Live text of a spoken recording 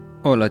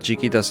Hola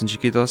chiquitas and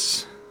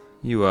chiquitos.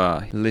 You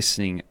are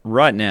listening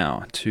right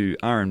now to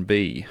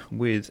R&B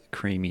with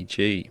Creamy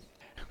G.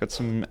 I've got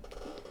some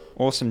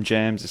awesome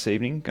jams this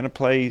evening. Going to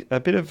play a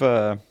bit of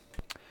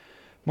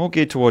more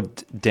geared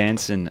toward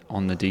dancing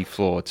on the D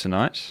floor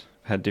tonight.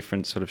 Had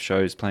different sort of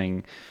shows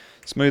playing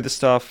smoother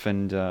stuff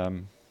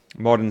and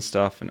modern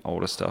stuff and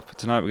older stuff. But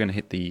tonight we're going to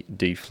hit the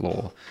D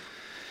floor.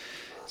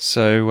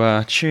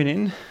 So tune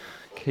in,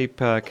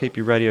 keep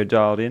your radio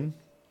dialed in,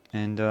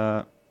 and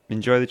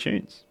enjoy the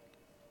tunes.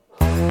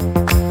 We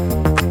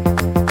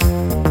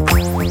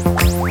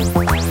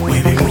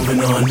be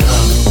moving on up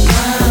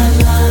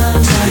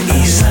to the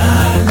east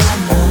side,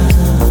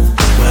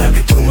 where I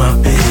could do my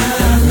bit,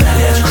 that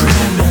ass crib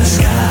in the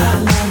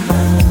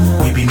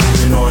sky. We be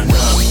moving on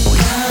up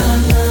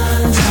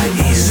to the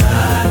east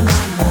side,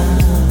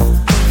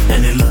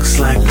 and it looks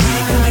like we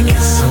gonna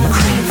get some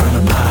cream from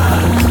the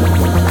pie.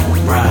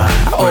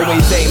 Right.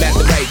 Always aim at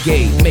the right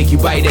gate, make you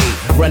bite eight.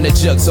 Run the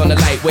jugs on the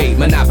lightweight,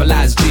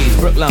 monopolize G's.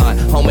 Brooklyn,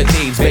 home of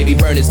thieves, baby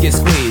burners get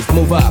squeezed.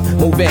 Move up,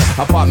 move in,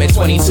 apartment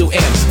 22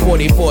 M's.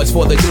 44s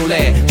for the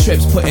Dulan,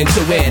 trips putting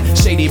two in.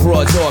 Shady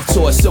broads off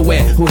tour, so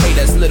in. Who hate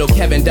us, little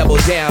Kevin double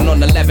down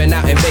on 11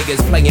 out in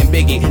Vegas. Playing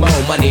Biggie, mo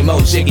money,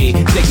 mo jiggy.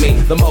 Dig me,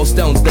 the mo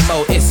stones, the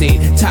mo issy.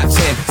 Top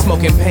 10,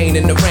 smoking pain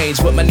in the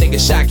range with my nigga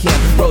Shot Kim.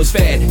 Rose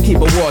fed, keep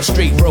a Wall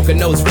Street, broken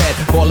nose red.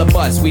 Ball of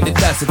bust, we the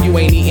dust, if you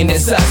ain't eating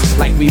it's us.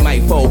 Like we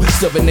might fold,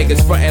 silver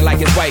niggas frontin'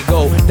 like it's white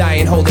gold.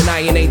 Dying holding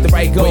iron ain't the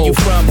right goal. Where you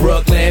from?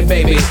 Brooklyn,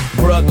 baby.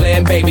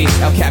 Brooklyn, baby.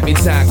 El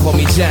Capitan, call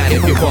me John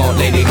if you want,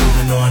 lady.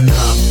 Moving on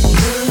up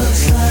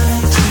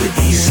to the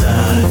east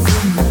side,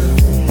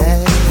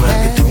 where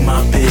I could do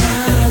my bit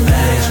and the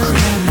bags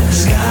cream in the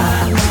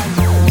sky.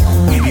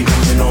 We be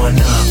moving on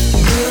up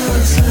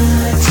to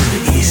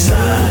the east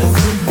side,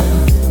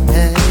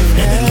 and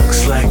it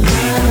looks like we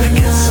gonna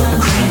get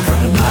some cream from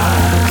the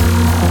pie.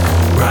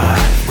 Right.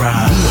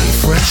 You ain't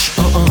fresh?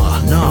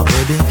 Nah,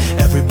 baby.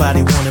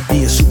 Everybody wanna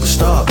be a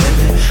superstar,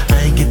 baby.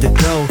 I ain't get the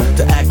dough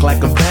to act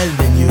like I'm better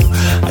than you.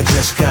 I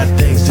just got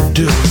things to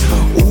do.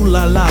 Ooh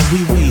la la,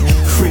 wee,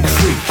 freak.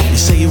 You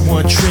say you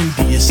want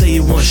trendy, you say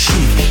you want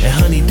chic, and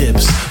honey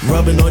dips,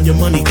 rubbing on your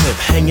money clip,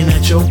 hanging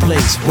at your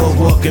place,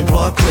 boardwalk and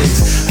Park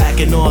Place,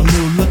 acting all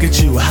new. Look at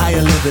you,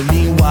 higher living.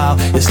 Meanwhile,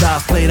 your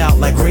style's played out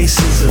like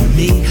racism.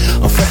 Me,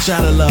 I'm fresh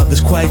out of love.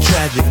 It's quite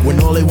tragic when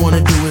all they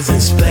wanna do is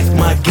inspect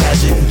my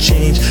gadget and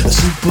change a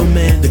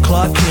Superman to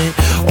Clark Kent,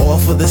 all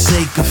for the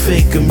sake of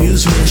fake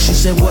amusement. She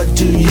said, what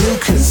do you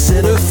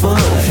consider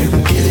fun? If you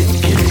can get it,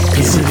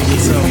 consider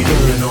yourself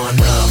good. On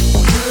up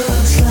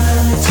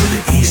to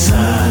the east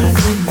side,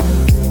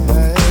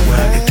 where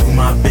I can do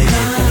my bit in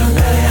a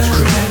badass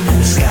crib in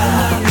the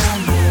sky.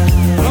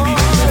 We be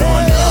moving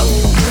on up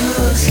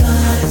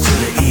to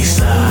the east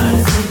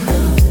side,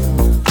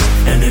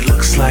 and it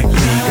looks like we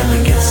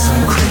gonna get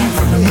some cream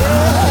from the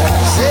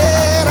pie.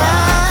 Said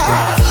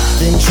I've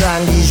been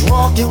trying these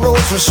rocky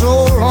roads for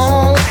so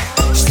long,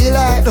 still I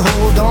had to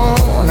hold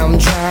on. I'm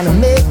trying to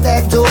make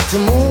that door to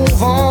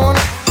move on.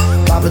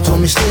 Papa told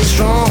me stay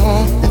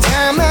strong. The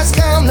time has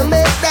come to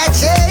make that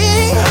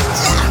change.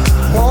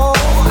 Whoa,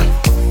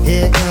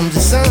 here comes the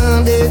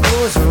sun, there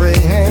goes the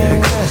rain.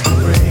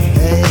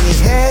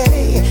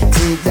 Hey,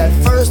 take that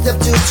first step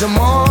to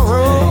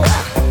tomorrow.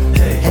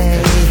 Hey,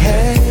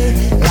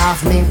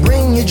 life may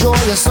bring you joy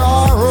or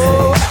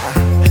sorrow.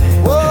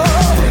 Whoa,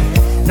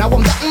 now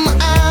I'm dotting my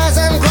eyes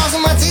and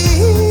crossing my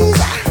T's.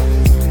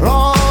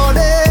 Lord,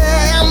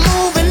 I'm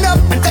moving up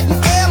and taking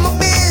care of my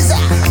biz.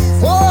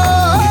 Whoa.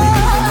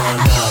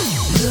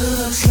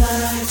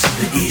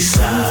 East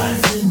side,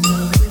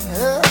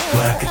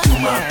 where I could do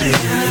my bit in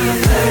the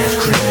past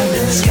crib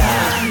in the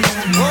sky.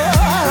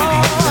 We be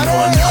moving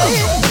on up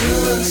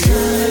to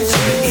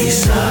the east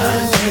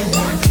side,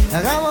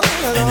 and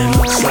it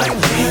looks like we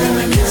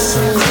gonna get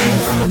some cream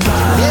from the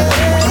pie.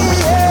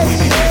 We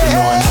be moving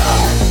on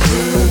up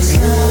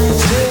to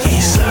the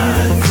east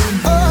side,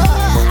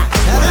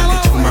 where I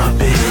could do my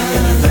bit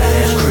in the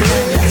past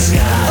crib in the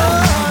sky.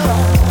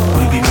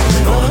 We be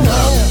moving on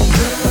up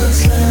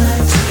to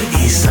the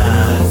east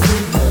side,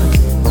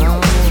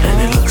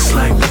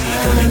 like we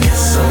gonna get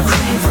some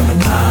cream from the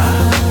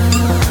pie.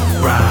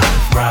 Right.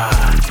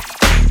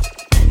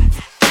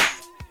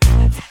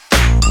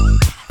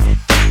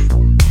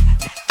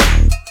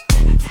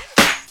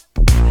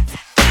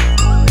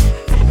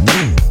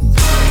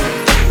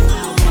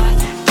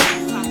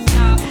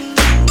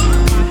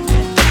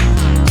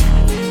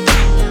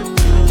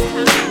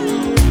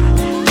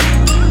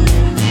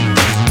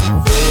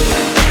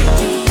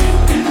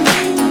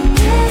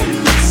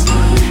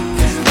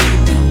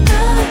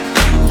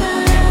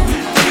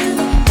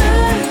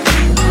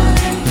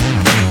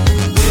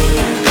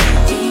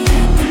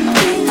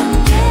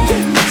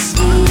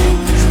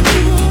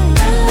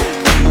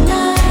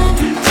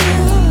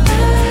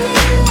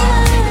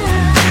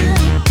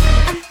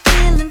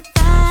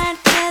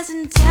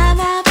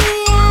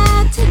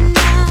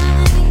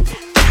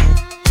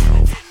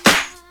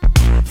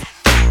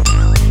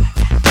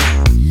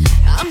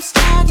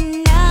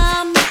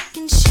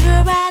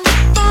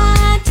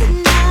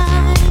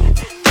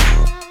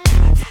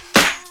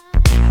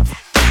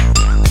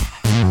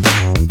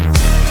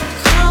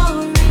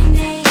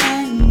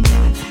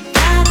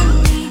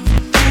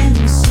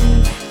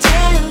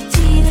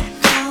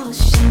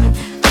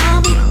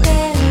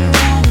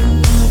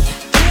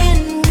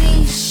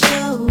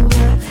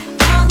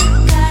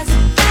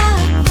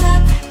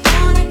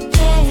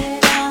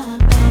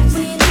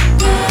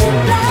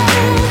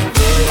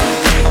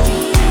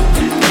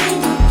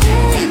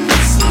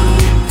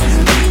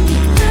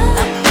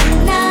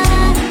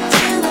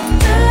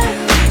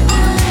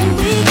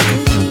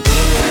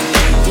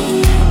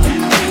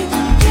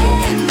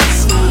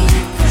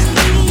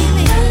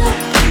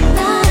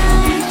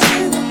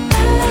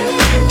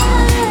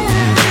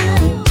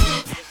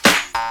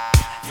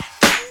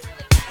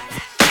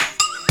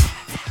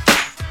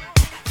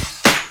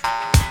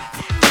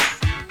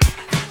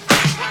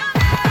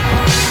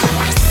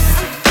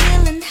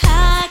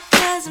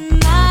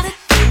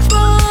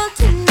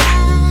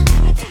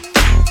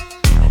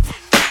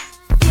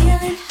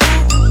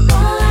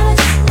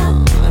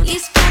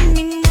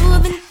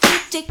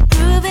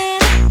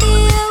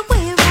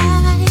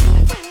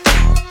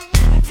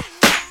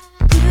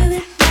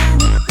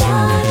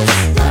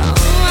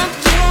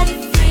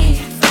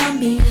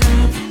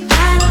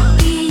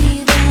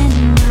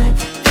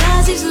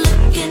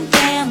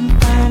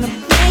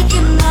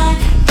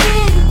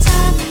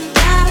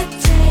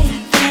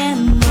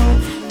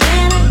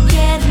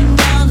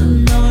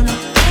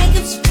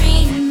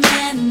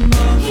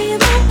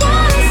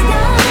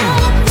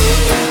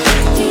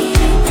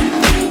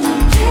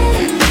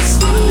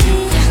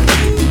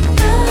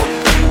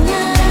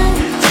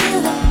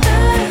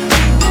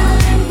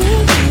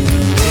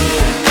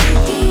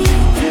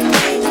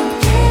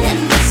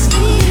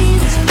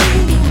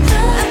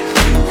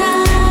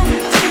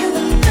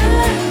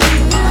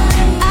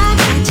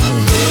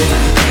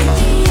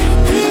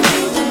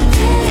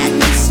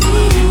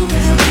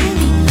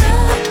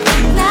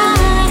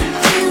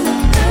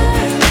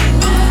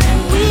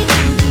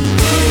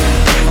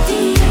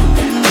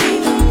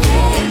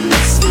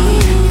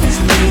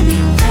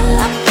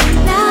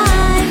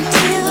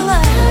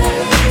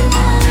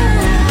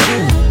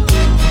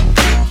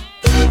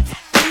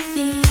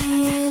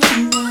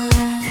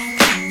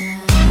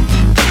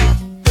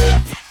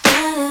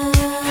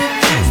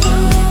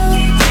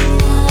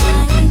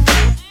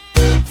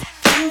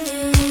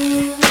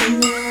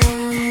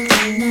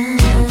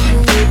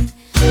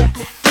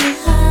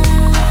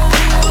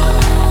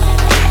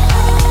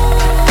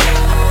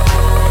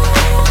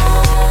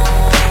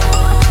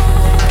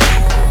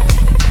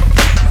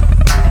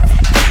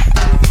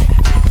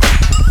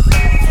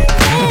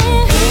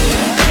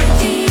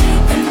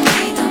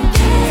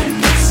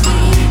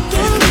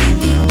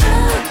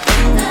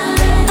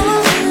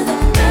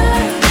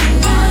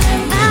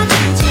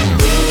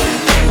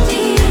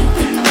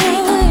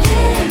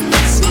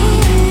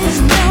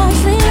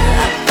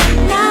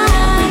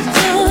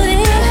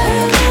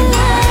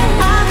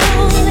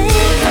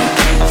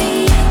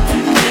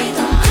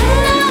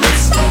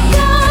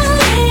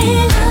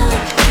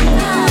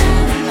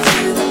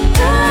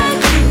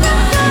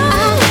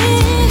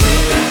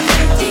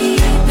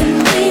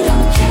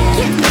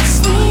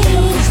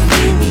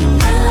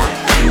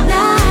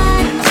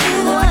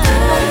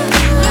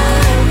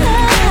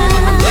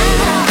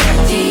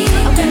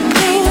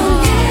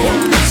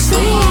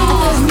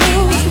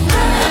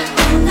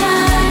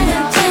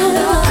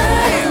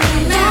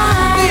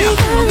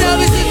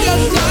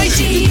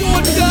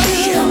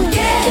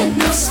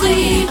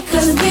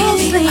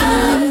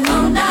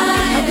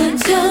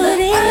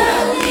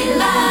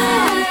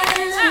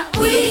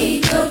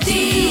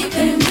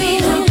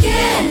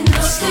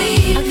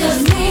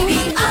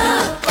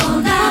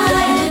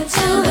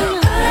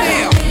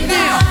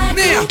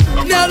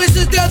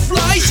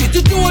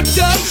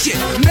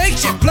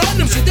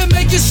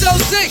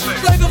 6.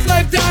 Flavor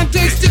Flav time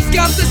takes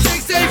discounts to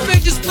 6. 8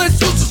 figure splits,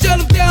 used to shut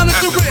them down at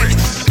the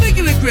wrist.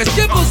 Making the grits,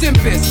 dimples and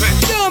bits.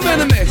 Still I'm in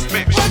the mix.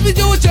 Watch me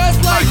do it just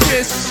like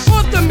this.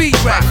 Off the meat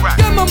rack,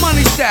 get my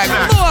money stacked.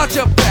 Blow out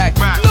your back,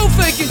 no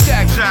faking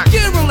jack.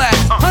 Get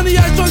relaxed, honey,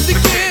 I joined the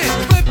kid.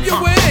 Flip your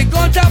wig,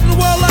 on top of the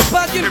world like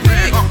pocket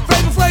pig.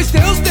 Flavor Flav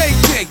still stay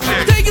chick.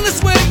 Taking a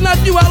swig, knock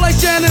you out like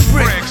Shannon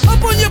Brick. Up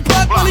on your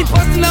butt, money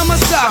busting out my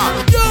sock.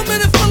 You're a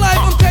minute for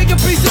life, I'm taking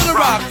a piece of the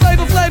rock.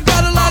 Flavor Flav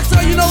got a lot, so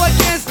you know I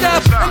can't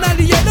stop. In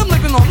 98, I'm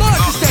living on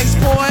large estates,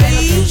 boy.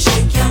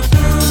 Shake your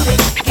booty,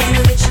 get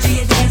rich to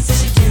your dance as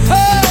you do.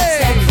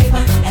 Hey!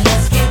 And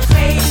let's get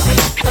crazy.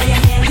 Throw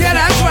your hands Yeah,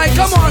 that's right,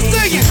 come on,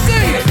 sing it,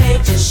 sing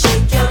it. Just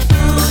shake your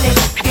booty,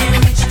 get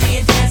rich to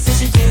your dance as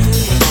you do.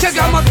 Check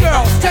out my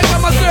girls, check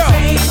out my girls.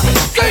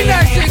 Sing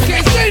that shit,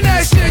 King, sing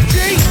that shit,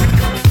 G.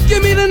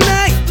 Give me the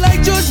night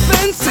like George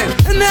Benson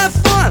and have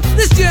fun.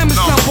 This jam is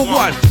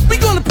 #1. We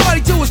gonna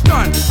party till it's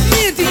done.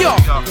 Me and Dior,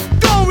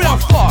 going real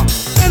far.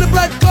 And a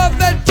black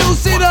Corvette,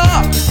 2-seater.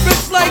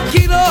 Rich like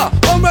Keita,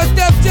 on Rush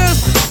Def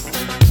just.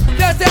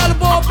 That's how the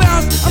ball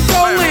bounce. I'm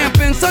so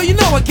lamping, so you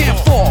know I can't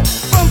fall.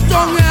 From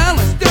Strong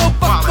Island, still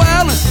fuck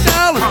violent,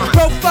 styling,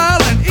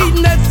 profiling,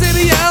 eating that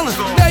city island.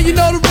 Now you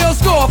know the real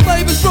score,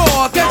 flavors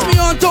raw. Catch me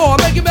on tour,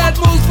 making bad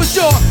moves for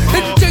sure.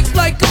 Hit the chicks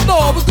like a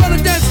law. We're gonna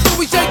dance till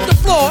we shake the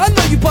floor. I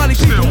know you party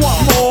people want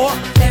more.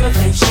 Flavor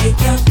Flav, shake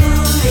your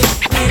booty,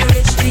 get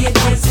rich to your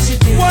dance as you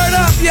do. Word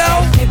up, yo.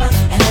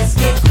 And let's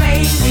get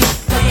crazy.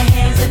 Throw your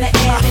hands in the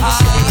air and you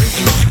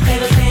sway.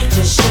 Flavor Flav,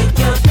 just shake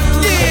your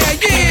booty. Yeah,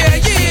 yeah,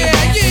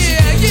 yeah, yeah,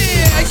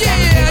 yeah,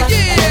 yeah,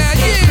 yeah,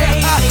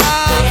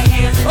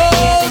 yeah.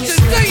 Oh, just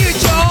sing it,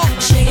 y'all.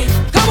 Shake it,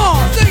 Come on,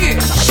 sing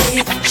it. shake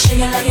it, shake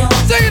it like you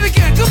want. Sing it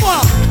again, come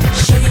on.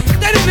 Shake it,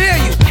 They didn't hear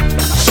you.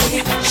 shake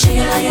it, shake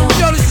it like you want.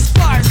 Yo, this is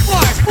fire,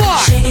 fire,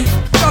 fire. Shake it,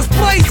 Yo, it's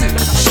blazing.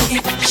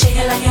 shake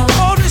it like you want.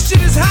 Oh, this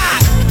shit is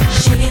hot.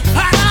 Shake it,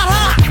 Hot, hot,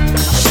 hot.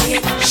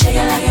 shake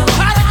it like you want.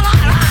 Hot, hot,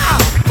 hot,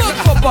 hot. Fuck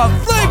for buck,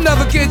 flame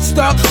never gets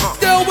stuck.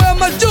 Still wear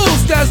my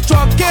jewels, that's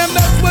truck. Can't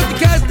mess with the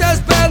cash, that's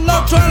bad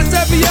luck. Trying to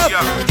set me up,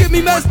 get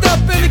me messed up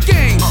in the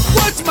game.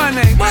 What's my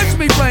name? Watch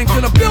me bring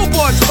to the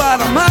Billboard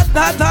spot. I'm hot,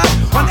 hot, hot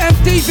on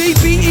MTV,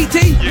 BET.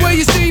 Where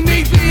you see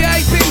me,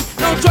 VIP.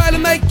 Don't try to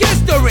make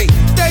history.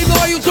 Stay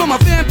loyal to my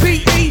fan,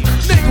 PE.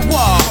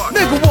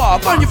 Nigga wall,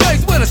 burn your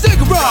face with a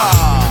cigarette.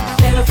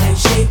 Flavor Flav,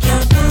 shake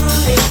your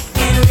booty,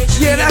 get rich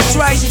to Yeah, your that's dance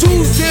right, as you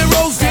do.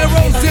 2000.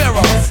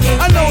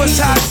 I know it's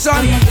hot,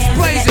 son. It's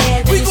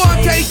blazing. We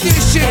gonna take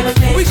this shit.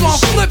 We gonna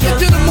flip it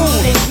to the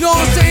moon. You know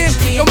what I'm saying?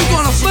 And we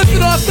gonna flip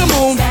it off the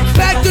moon,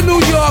 back to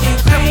New York,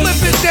 and flip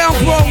it down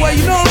Broadway.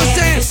 You know what I'm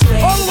saying?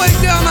 All the way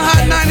down to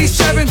Hot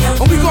 97,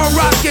 and we gonna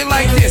rock it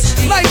like this,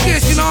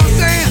 you know what I'm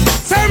saying?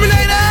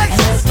 Terminator X.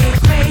 Let's get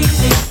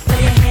crazy. Throw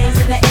your hands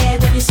in the air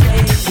when you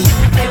sway.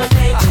 Flavor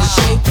Flav, just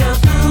shake your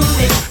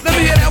booty. Let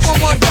me hear that one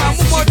more time,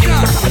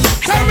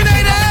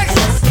 Terminator X.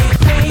 Let's get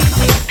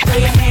crazy. Throw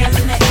your hands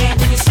in the air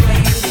when you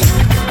sway.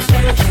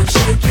 Flavor Flav,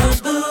 shake your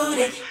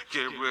booty.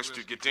 Get rich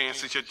to get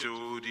dance is your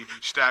duty.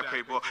 Stack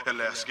paper and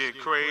let's get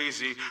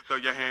crazy. Throw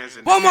your hands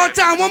in the One more air.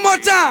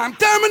 time,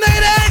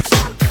 Terminator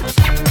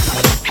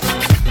X.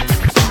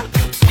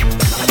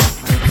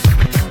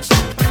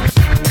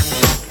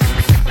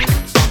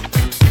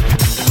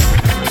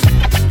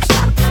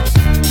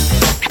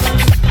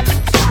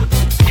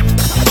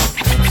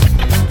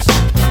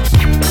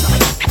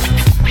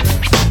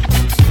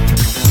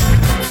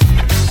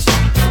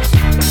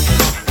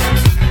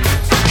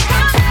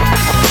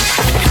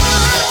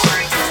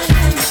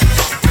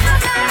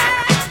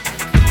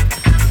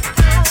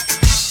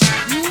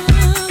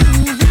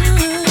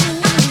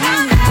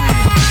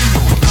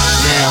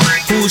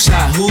 Who's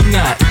hot, who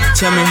not?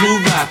 Tell me who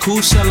rock,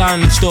 who sell out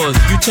in the stores.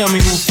 You tell me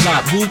who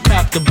flop, who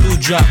cop the blue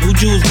drop, who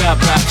jewels got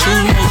blocks, who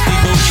mostly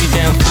Gucci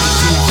down for the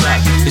two flop.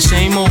 The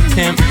same old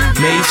pimp,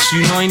 mace,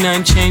 you know ain't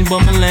nothing changed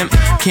but my limp.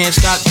 Can't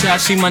stop till I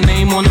see my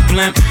name on the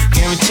blimp.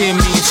 Guarantee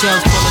me and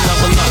shells full of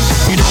level up.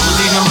 You don't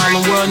believe in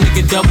Harlem World,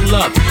 nigga, double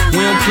up.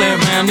 We don't play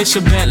around, it's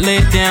a bet,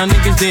 lay it down.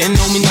 Niggas didn't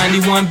know me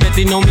 91, bet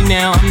they know me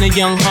now. I'm the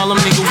young Harlem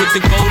nigga with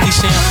the Goldie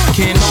sound.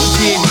 Can't no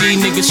PhD,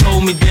 niggas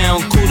hold me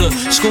down. Cooler,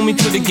 school me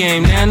to the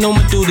game, now I know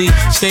my duty.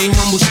 Stay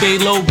humble, stay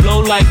low, blow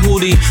like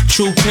Hootie.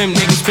 True pimp,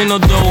 niggas spin no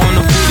dough on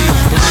the booty.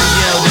 And then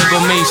yell, there go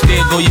Mace,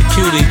 there go your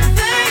cutie.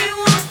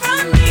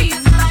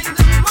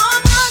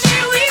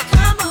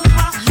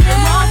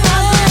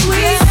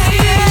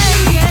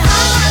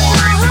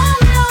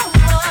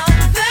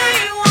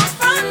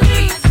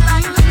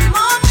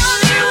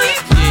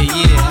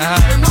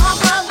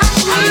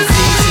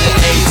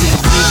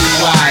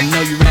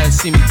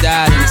 See me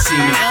die than to see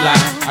me fly.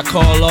 I I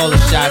call all the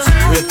shots,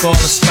 rip all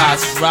the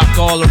spots, rock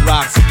all the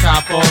rocks,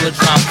 cop all the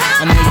drops.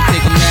 I know you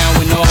thinking now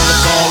when all the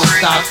ball is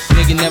stopped.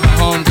 Nigga never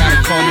home, gotta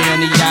call me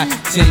on the yacht.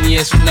 10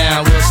 years from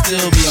now, we'll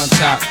still be on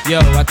top. Yo,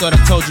 I thought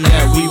I told you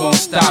that we won't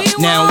stop.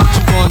 Now what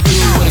you gonna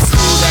do with a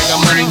crew that got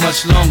money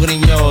much longer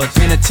than yours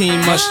and a team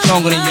much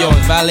stronger than yours?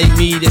 Violate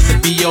me, this a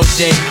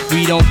BOJ.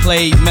 We don't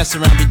play, mess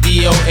around,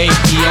 be DOA.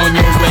 Be on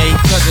your way,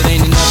 cause it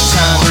ain't enough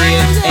time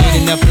here.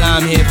 Ain't enough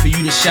lime here for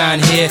you to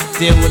shine here.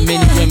 Deal with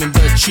many women,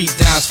 but treat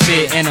down's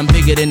fair. And I'm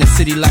bigger than the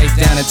city lights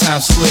down in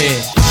Times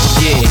Square.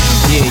 Yeah,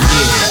 yeah,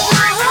 yeah.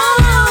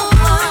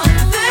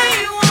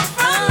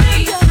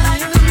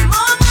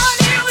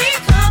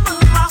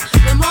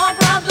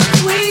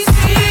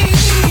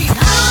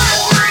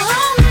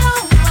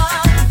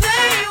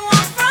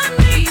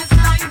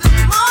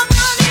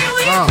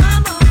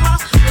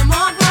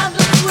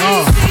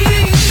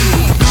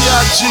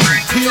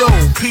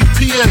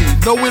 PPA,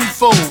 no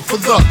info for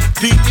the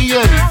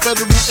DEA.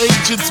 Federal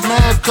agents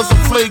mad cause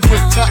I'm flagrant.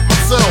 Tap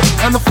myself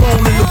and the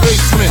phone in the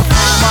basement.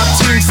 My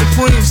team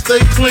supreme, stay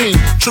clean.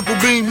 Triple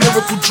beam,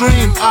 miracle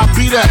dream. I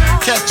be that.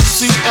 Catch a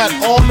seat at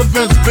all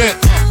events bent.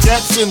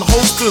 Jackson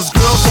holsters,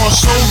 girls on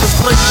shoulders.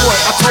 Playboy,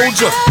 I told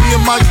ya, me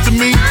and Mike to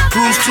me,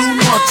 bruise too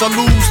much, I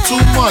lose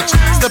too much.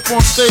 Step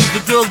on stage,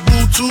 the girls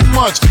boo too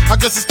much. I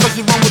guess it's cause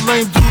you run with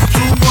lame dudes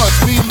too much.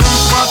 Me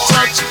lose my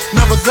touch,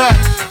 never that.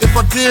 If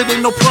I did,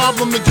 ain't no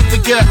problem to get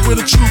the gap where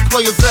the true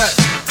players at.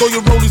 Throw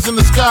your rollies in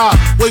the sky,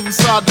 waving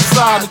side to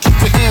side, and keep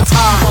your hands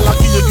high while I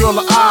give your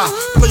girl an eye.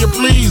 Player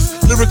please,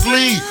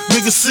 lyrically,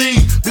 nigga C,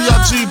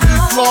 B-I-G-B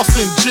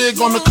flossing, jig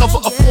on the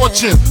cover of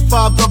Fortune,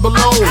 500.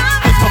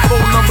 It's my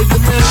phone number, your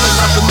man ain't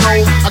got to know.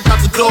 I got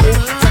the dough,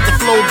 got the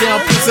flow down,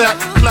 pizzazz,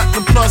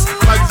 platinum plus,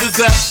 like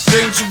Zizak,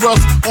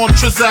 dangerous on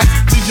Trizak,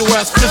 leave your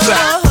ass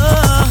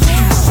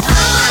pizzazz.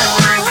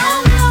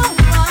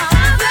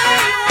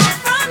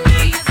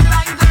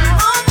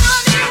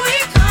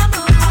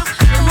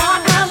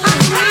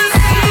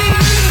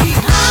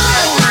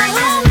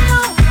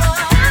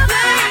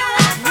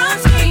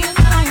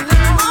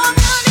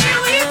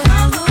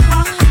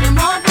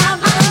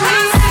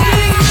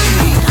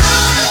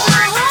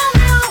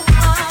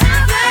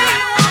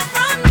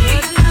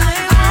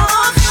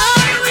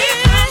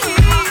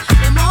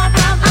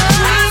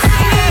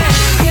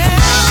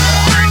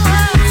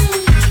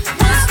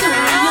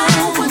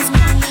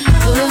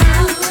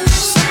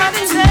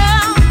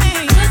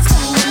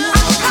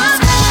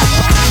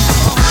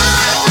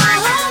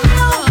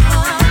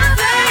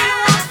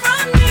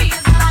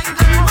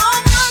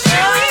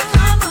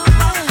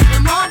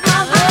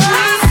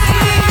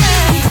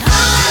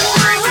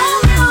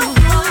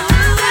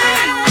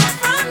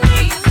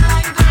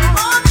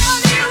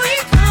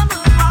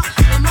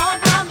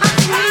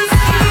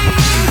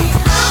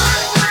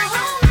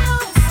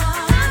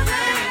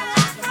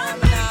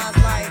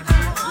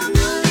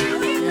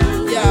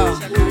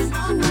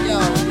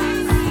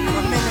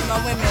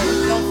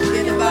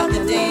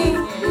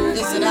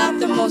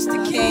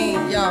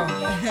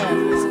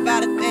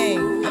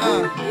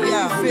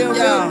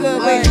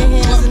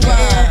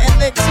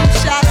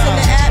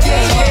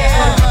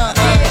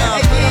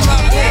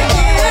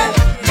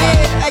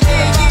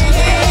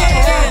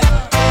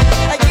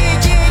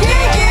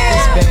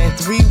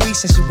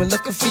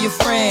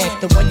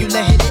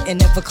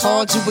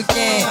 Called you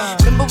again.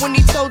 Remember when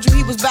he told you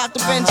he was about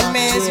to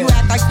Benjamins? You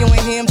act like you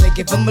ain't him, they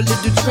give him a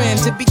little trim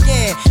to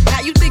begin.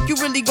 Now you think you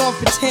really gon'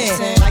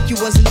 pretend like you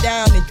wasn't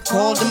down and you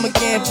called him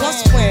again.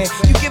 Plus when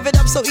you give it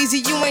up so easy,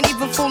 you ain't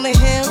even fooling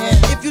him.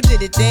 If you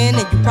did it then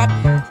you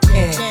probably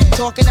can.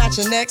 Talking out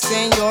your neck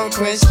saying you're a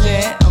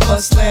Christian, a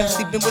Muslim,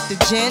 sleeping with the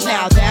gin.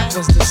 Now that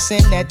was the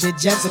sin that did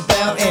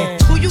Jezebel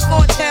in. Who you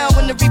gon' tell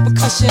when the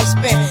repercussions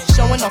spin?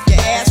 Showing off your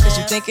ass cause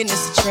you thinking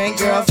it's a trend,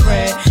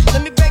 girlfriend.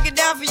 Let me break it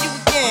down for you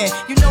again.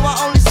 You know I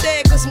only say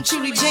it cause I'm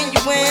truly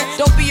genuine.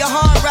 Don't be a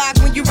hard rock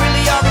when you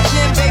really are a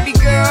gem, baby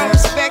girl.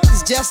 Respect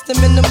is just the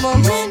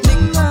minimum.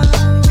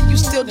 Nigga, you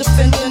still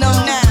defending them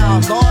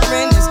now.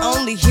 Lauren is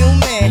only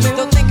human.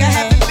 Don't think I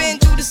haven't been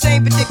through the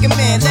same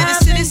predicament. Let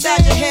it sit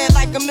inside your head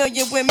like a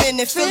million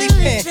women in Philly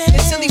pen.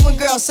 It's silly when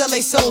girls sell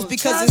their souls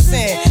because it's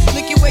sin.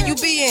 Look at where you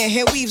be in.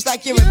 Hair weaves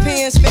like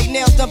Europeans. Fake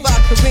nails done by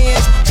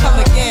Koreans. Come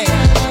again.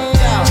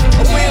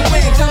 A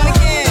win-win. Come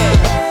again.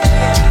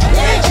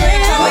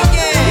 Come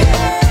again.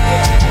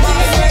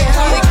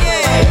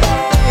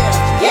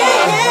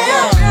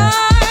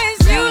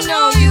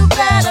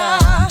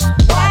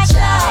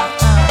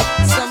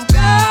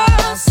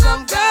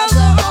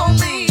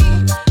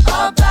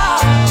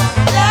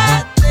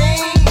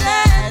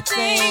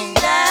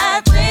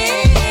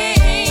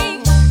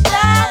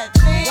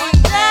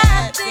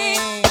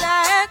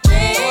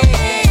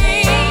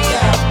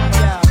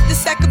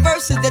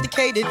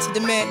 To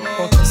the man,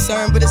 more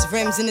concerned with his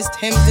rims and his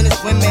Timbs and his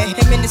women.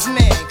 Him and his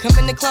man come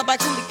in the club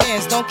like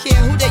hooligans. Don't care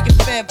who they your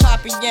fan,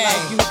 poppin' yang.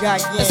 Like you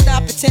got yang. Let's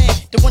stop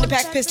pretend. The one that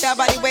pack pissed out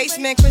by the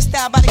waistman, crissed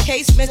out by the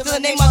casement. Still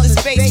the name of the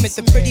basement.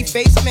 The pretty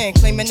face man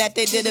claiming that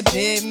they did a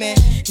bid, man.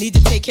 Need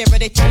to take care of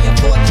their 3 and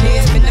 4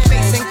 kids. Been the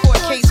face in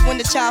court case when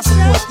the child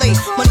support's late.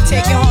 Money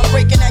taking, heart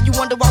breaking. Now you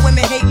wonder why women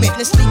and hate man,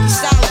 the sneaky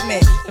silent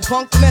man, the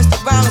punk domestic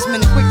violence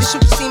man, the quick to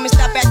shoot the semen,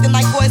 stop acting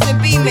like boys and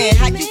be men.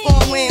 How you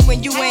gon' win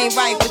when you ain't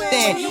right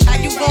within? How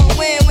you gon'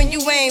 win when you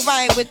ain't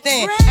right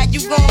within? How you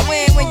gon'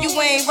 win when you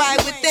ain't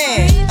right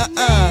within?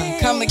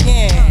 Come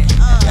again.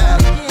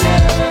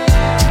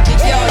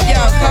 Yo,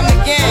 come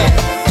again.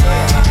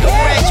 The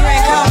Red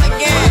Drink, come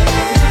again.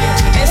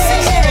 And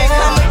 6 Drink,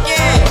 come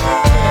again.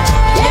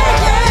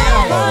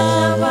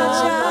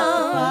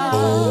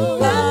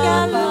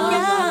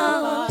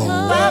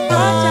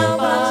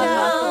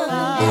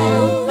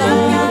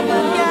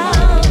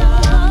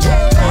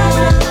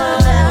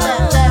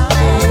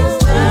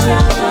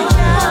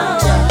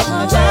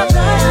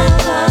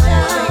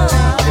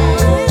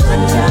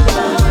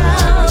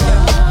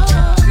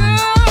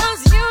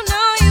 Girls, you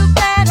know you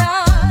better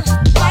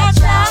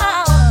watch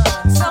out.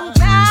 Some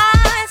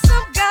guys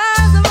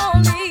are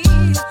only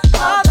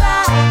about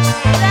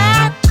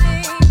that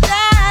thing,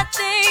 that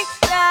thing,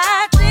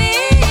 that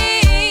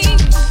thing,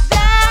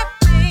 that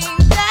thing,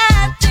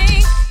 that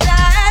thing,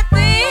 that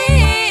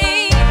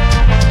thing.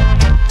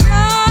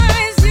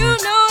 Guys, you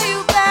know you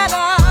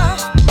better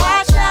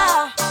watch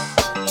out.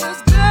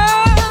 'Cause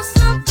girls,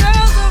 some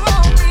girls are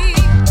only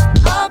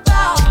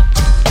about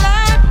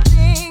that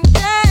thing,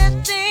 that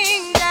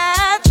thing,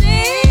 that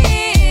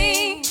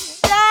thing,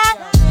 that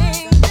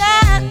thing,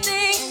 that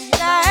thing,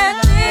 that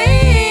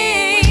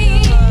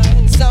thing.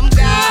 Some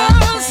guys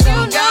are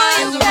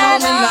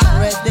only like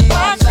red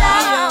watch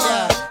out.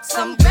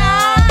 Some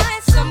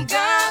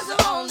guys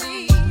are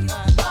only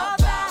about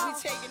we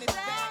taking it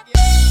back.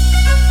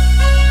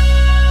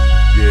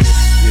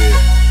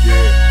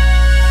 Yeah.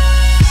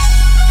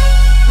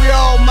 We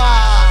all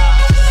mine.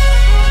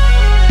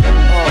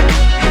 Oh,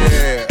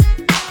 yeah.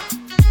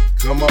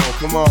 Come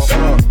on.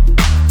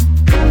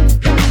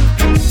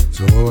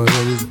 So all my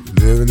ladies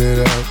living it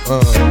up.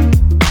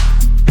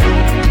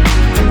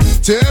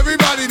 To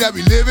everybody that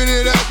be living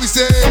it up, we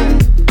say.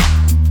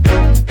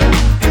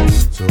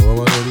 So all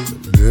my ladies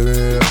living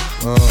it up.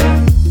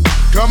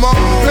 Come on,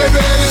 baby,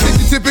 it's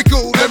the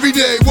typical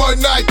everyday one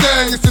night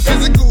thing. It's the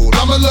physical.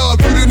 I'ma love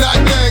you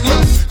tonight, dang.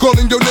 Look,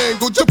 calling your name,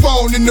 go jump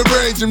on in the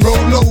range and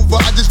roll over.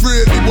 I just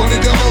really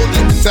wanted to hold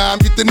you. With time,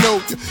 get to know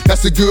you.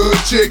 That's a good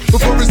chick.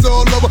 Before it's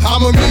all over,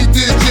 I'ma meet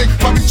this chick.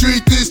 Probably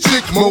treat this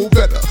chick more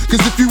better. 'Cause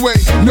if you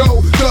ain't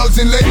no thugs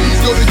and ladies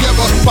go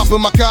together.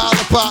 Popping my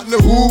collar partner,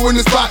 who in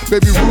the spot?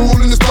 Baby,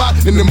 rule in the spot,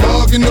 in the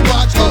mug, in the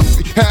watch.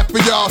 Half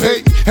of y'all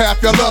hate me,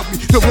 half y'all love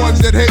me. The ones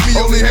that hate me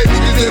only hate me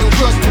 'cause they don't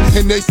trust me.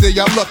 And they say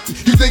I'm lucky.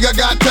 You think I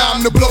got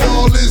time to blow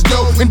all this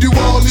dough and do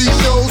all these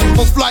shows?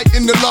 On flight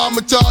in the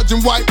llama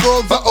charging white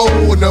robes.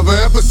 Another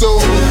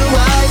episode.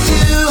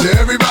 To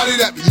everybody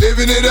that be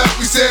living it up,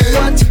 we say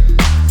what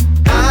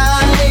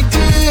I do.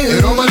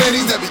 And all my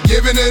ladies that be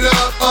giving it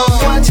up,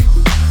 what you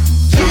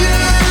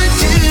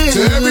do.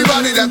 To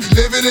everybody that be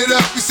living it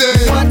up, we say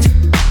what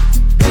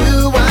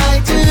do I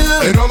do.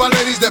 And all my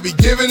ladies that be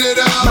giving it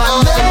up,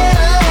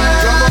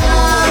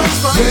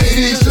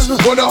 ladies just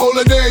wanna hold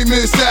her name,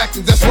 Miss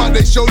Atkins. That's why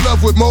they show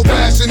love with more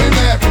passion than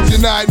average.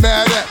 And I ain't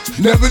mad at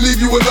you. Never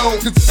leave you alone.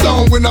 'Cause it's a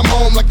song when I'm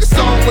home, like a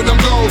song when I'm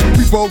gone.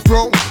 We both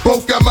grown,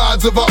 both got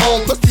minds of our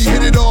own. Plus we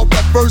hit it off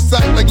at first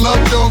sight like Love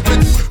Jones.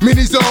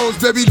 Mini zones,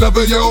 baby,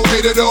 lover, yo,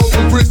 hate it all.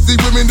 From prissy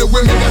women to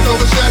women that's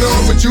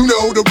overshadowed. But you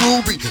know the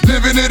Ruby,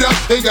 living it up.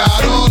 They got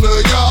all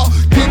of y'all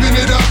giving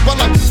it up. I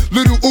like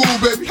little ooh,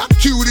 baby, how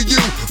cute are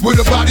you? With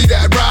a body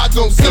that rides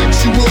on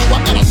sexual. I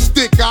got a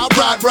stick, I'll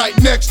ride right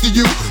next to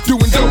you.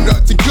 Doing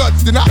donuts and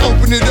cuts, then I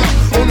open it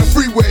up on the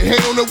freeway,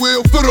 hand on the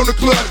wheel, foot on the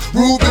clutch.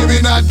 Rule,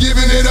 baby, not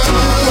giving it up.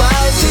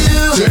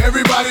 To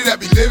everybody that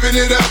be living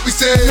it up, we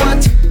say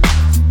what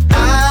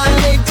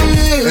I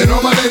do. And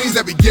all my ladies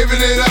that be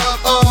giving it up,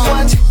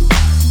 what you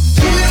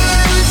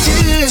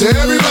do. To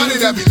everybody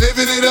that be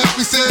living it up,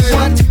 we say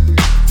what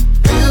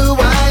do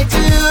I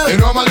do.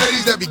 And all my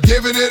ladies that be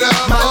giving it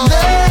up, come on,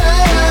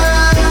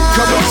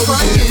 we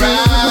get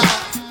right.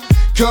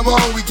 Come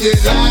on, we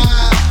get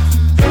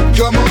live.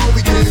 Come on,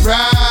 we get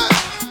right.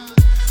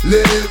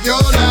 Live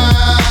your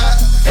life.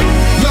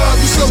 Love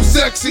you so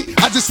sexy,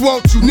 I just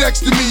want you next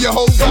to me. Your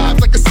whole vibe's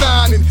like a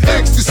sign in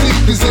ecstasy.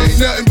 'Cause ain't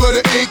nothing but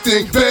an ink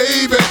thing,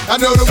 baby. I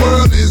know the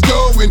world is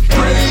going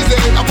crazy.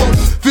 I won't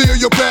feel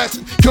your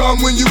passion.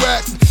 Come when you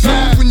act,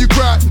 laugh when you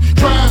cry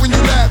when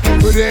you laugh.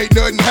 But ain't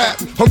nothing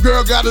happen.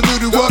 Homegirl got a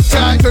little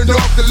uptight, turned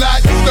off the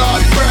lights and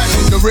started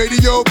crashing. The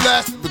radio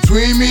blasted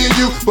between me and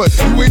you, but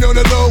you ain't on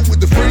the low with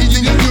the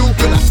freezing you do.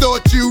 But I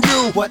thought you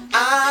knew what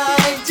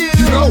I do.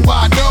 You know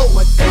I know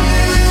what I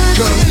do.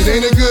 'Cause it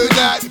ain't a good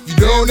night if you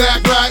don't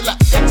act right like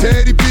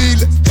Teddy B.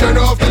 Let's turn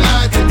off the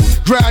lights and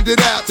grind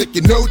it out.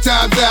 Taking no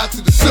times out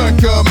till the sun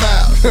come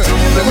out.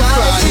 Let me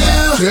find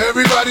out. To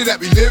everybody that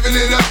be living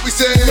it up, we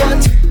say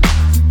what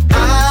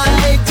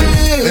I do.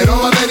 And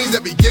all my ladies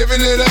that be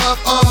giving it up,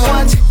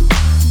 what you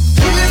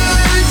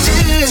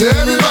do. To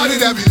everybody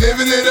that be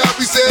living it up,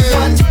 we say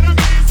what do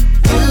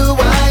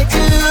I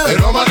do.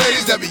 And all my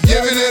ladies that be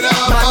giving it up,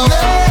 come on.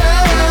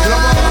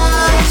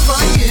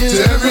 To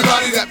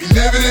everybody that be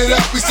living it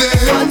up, we say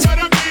what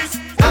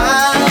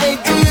I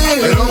do.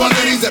 And all my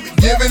ladies that be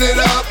giving it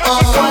up,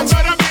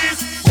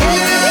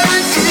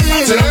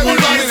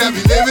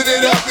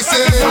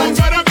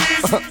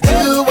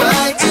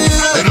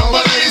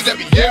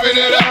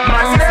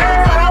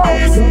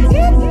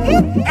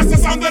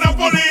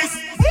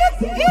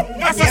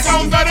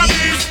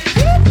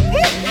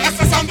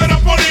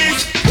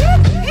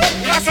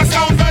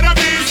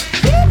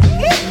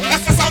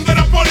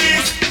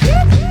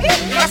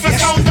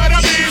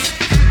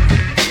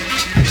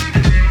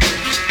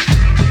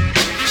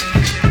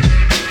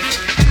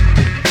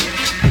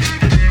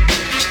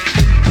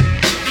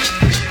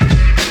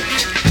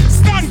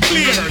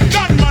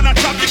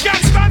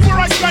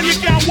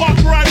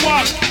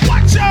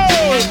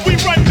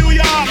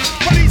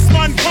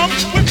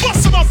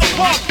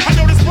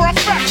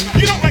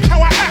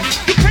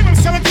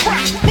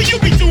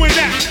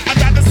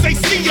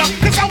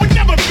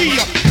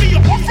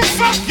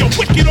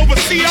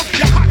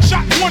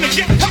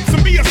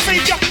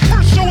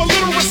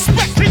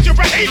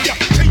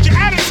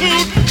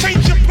 attitude,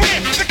 change your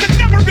plan. There can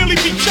never really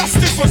be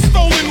justice for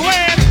stolen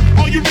land.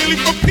 Are you really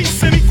for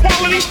peace and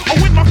equality? Or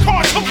with my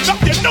cards hooked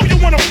up, you know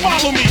you wanna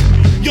follow me.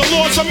 Your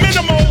laws are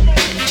minimal,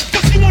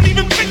 cause you won't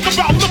even think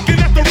about looking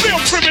at the real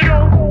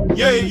criminal.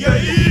 Yeah, yeah,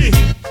 yeah.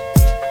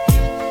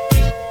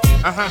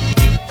 Uh-huh.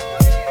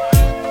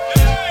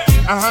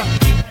 Uh-huh.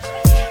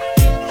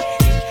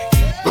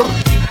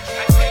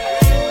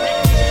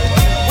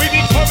 We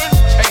be coming.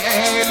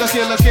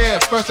 Hey, look here.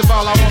 First of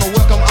all, I want to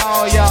welcome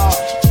all y'all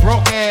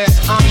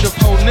broke-ass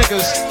entrepot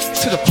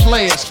niggas to the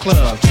Players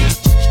Club.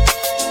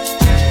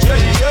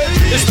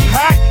 It's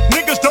packed,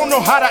 niggas don't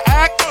know how to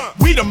act.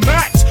 We the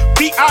max,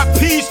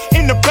 VIPs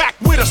in the back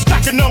with a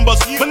stack of numbers.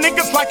 But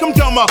niggas like them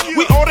dumber,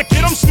 we oughta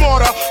get them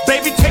smarter.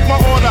 Baby, take my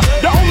order.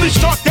 The only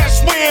shark that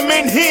swim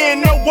in here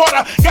in no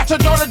water. Got your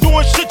daughter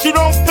doing shit you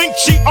don't think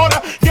she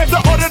oughta. Give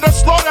the order to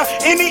slaughter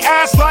any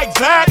ass like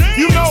that.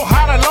 You know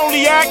how to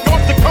lonely act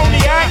off the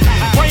cognac.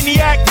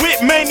 Brainiac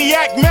with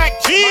maniac Mac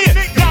 10.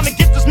 Down to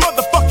get this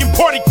motherfucking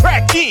party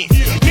cracked in.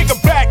 Nigga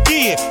back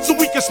in, so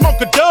we can smoke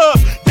a dub.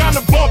 Down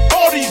to bump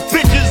all these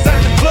bitches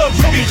at the club.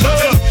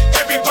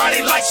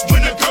 Everybody likes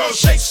when a girl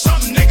shakes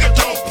something, nigga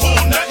don't pull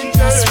nothing.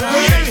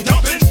 We ain't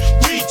dumping,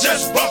 we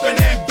just bumping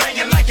and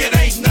banging like it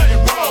ain't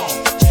nothing wrong.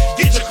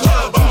 Get your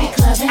club on.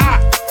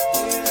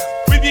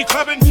 We be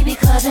clubbing. We be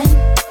clubbing.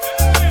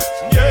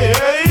 Yeah,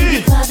 yeah. We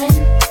be clubbing.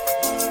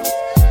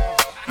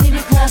 We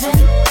be clubbing.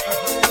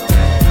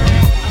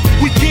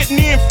 We getting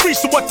in free,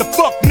 so what the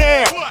fuck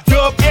now?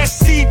 Dub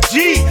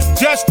SCG,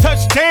 just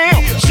touched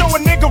down. Show a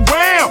nigga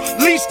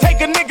round, least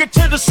take a nigga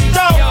to the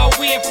stove. Yo,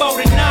 we in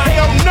 49.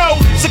 Hell no,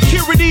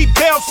 security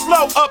bell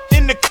slow up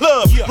in the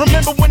club.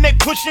 Remember when they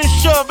push and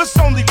shove, it's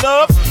only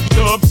love.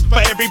 Dubs for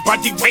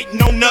everybody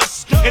waiting on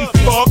us. And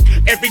fuck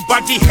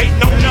everybody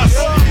hating on us,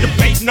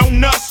 debating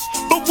on us.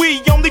 But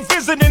we only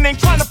visiting, ain't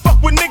trying to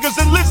fuck with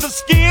niggas in lizard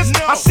skins.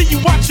 I see you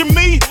watching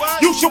me,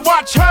 you should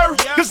watch her.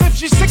 Cause if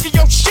she's sick of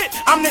your shit,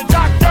 I'm the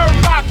doctor,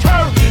 lock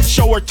her.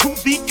 Show her to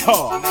the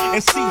car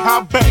and see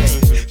how bad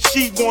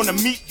she wanna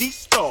meet these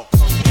stars.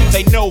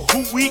 They know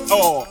who we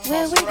are.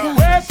 Where we going?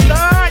 West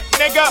side,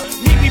 nigga,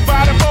 meet me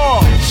by the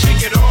bar.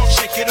 Shake it off,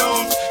 take it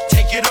off,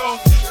 break it off,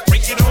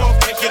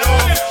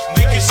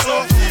 make it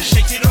soft.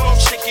 Shake it off,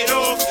 take it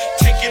off,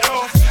 break it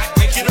off,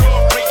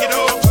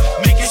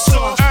 make it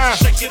soft.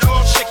 Shake it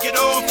off, take it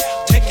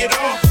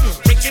off,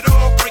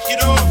 break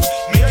it off,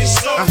 make it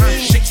soft.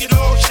 Shake it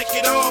off, take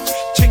it off,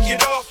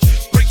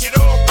 break it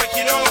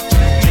off,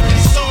 make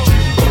it soft.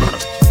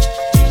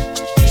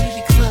 We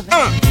be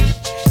clubbing.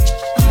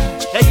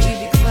 We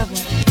be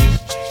clubbing.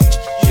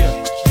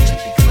 We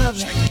be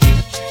clubbing.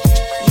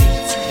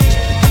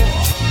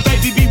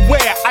 Baby,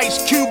 beware, Ice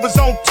Cube is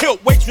on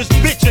tilt. Waitress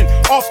bitchin'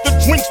 off the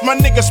drinks my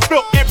nigga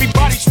spilt.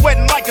 Everybody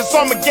sweating like it's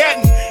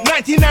Armageddon.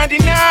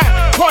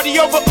 1999, party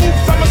over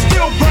oops, I'ma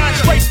still grind.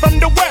 Straight from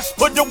the west,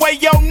 put away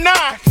your 9.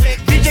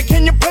 DJ,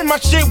 can you play my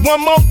shit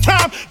one more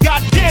time?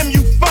 Goddamn,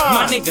 you fine.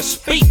 My nigga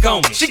speak on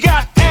it. She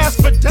got ass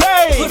for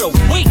days. Put a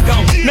week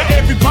on it. Now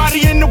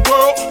everybody in the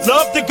world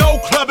love to go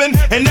clubbing,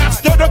 and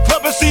after the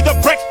club is see the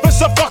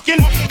breakfast of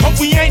fucking. Hope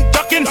we ain't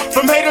ducking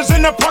from haters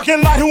in the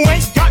parking lot who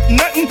ain't got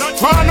nothing,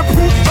 trying to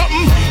prove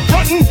something.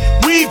 Frontin',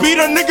 we be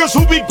the niggas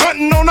who be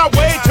buntin' on our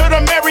way to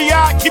the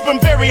Marriott, keep 'em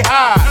very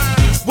high.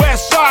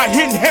 West side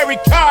hitting Harry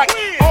Cock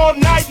all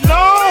night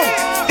long.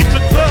 Get the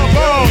club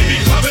on. We be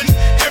clubbing.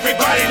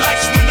 Everybody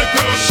likes when the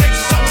girl shakes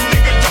something,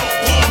 nigga don't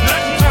pull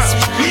nothing.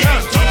 We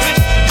ain't dumping,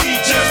 we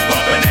just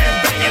bumping and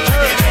banging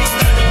like it ain't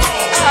nothing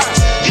wrong.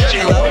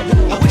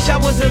 I wish I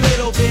was a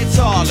little bit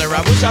taller.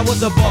 I wish I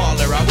was a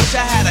baller. I wish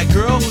I had a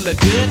girl who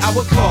looked good, I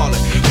would call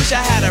her. Wish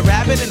I had a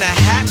rabbit in a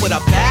hat with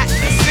a bat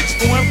and a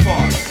 6'4"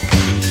 parlor.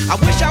 I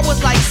wish I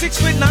was like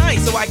 6'9"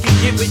 so I can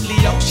get with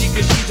Leoshi,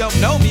 cause she don't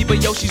know me, but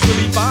yo, she's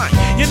really fine.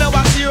 You know,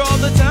 I see her all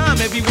the time,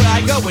 everywhere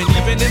I go, and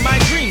even in my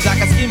dreams, I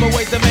can scheme a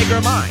way to make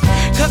her mine.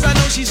 Cause I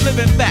know she's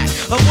living fat,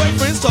 her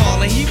boyfriend's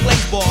tall, and he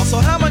plays ball,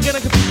 so how am I gonna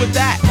compete with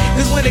that?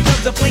 Cause when it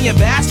comes to playing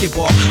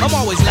basketball, I'm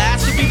always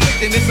last to be picked,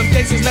 and in some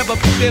cases never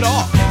picked at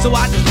all. So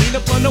I just lean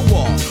up on the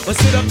wall, or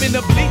sit up in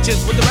the bleachers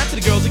with the rest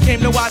of the girls who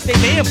came to watch they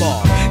man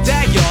ball.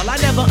 Dag y'all,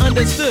 I never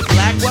understood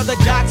black, why the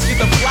jocks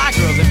get the fly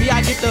girls, and me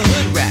I get the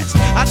hood rats.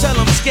 I tell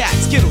them scat,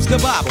 skittles,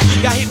 kabobble.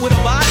 Got hit with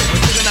a bottle,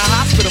 was in a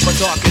hospital for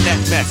talking that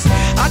mess.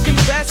 I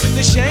confess it's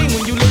a shame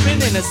when you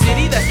living in a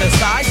city that's the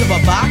size of a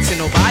box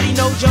and nobody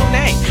knows your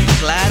name.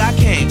 Glad I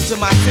came to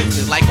my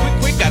senses, like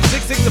quick, got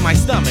sick to my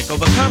stomach.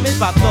 Overcome it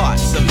by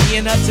thoughts of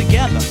me and her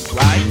together,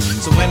 right?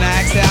 So when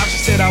I asked her out, she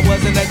said I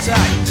wasn't a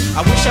type.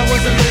 I wish I was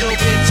a little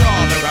bit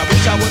taller. I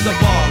wish I was a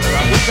baller.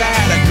 I wish I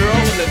had a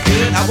girl who looked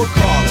good, I would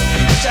call her.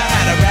 Wish I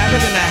had a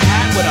rabbit in a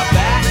hat with a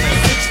bat and a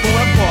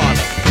 6'4"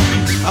 parlor.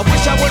 I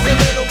wish I was a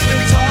little bit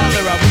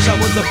taller. I wish I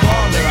was a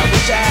baller. I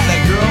wish I had a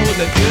girl who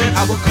looked good,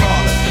 I would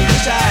call her.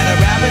 Wish I had a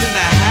rabbit in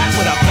a hat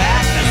with a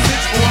bat and a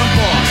 6'4"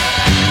 parlor.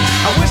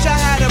 I wish I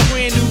had a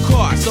brand new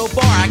car. So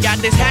far I got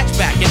this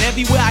hatchback, and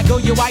everywhere I go,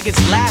 yo, I get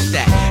laughed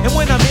at. And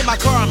when I'm in my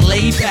car, I'm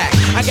laid back.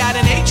 I got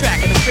an 8-track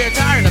and a spare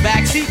tire in the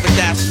back seat, but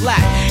that's flat.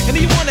 And do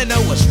you wanna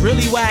know what's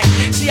really whack?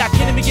 See, I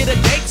can't even get a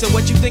date, so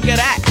what you think of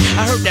that?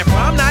 I heard that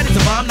prom night is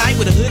a bomb night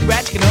with a hood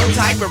ratchet and old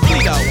type, but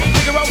really though,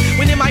 Figaro,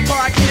 when in my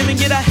car, I can't even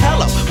get a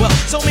hello. Well,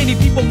 so many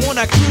people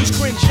wanna cruise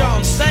Crenshaw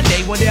on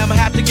Sunday. One day I'ma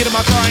have to get in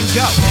my car and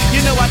go.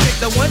 You know I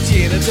take the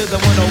 110 to the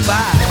 105.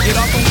 Get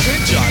off on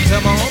Crenshaw,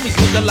 tell my homies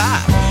look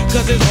alive.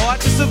 Cause it's hard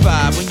to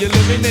survive when you're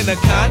living in the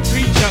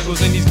concrete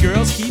jungles and these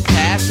girls keep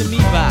passing me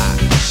by.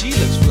 She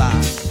looks fly,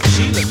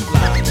 she looks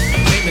fly.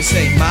 Make me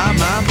say, my.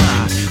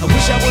 I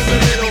wish I was a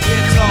little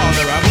bit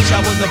taller. I wish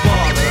I was a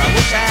baller. I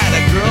wish I had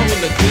a girl who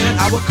looked good,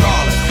 I would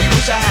call her.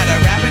 Wish I had a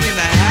rabbit in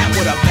a hat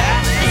with a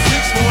bat,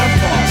 6'4"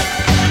 baller.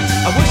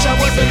 I wish I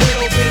was a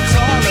little bit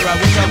taller. I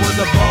wish I was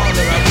a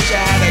baller. I wish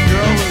I had a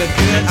girl who looked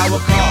good, I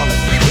would call her.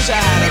 Wish I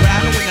had a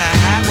rabbit in a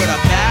hat with a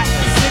bat,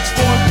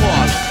 6'4"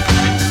 baller.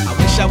 I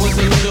wish I was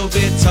a little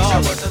bit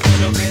taller.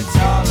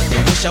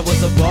 I wish I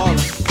was a baller.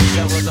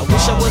 I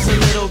wish I was a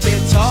little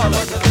bit taller.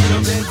 I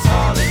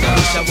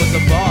wish I was a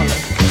baller.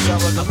 I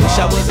wish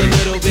I was a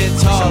little bit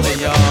taller,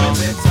 y'all. I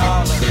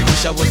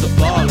wish I was a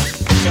baller.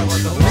 I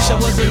wish I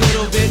was a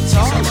little bit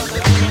taller.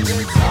 I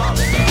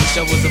wish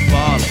I was a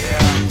baller.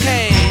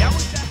 Hey,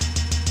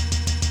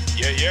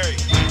 Yeah.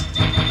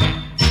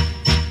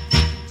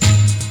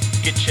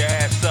 Get your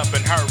ass up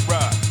and hurry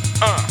up.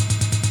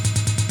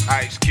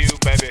 Ice Cube,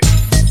 baby.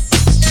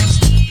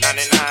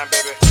 99,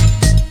 baby.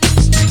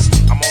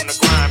 I'm on the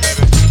grind,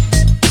 baby.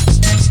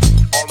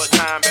 All the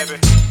time, baby.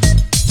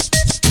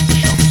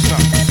 Show me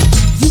something.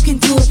 You can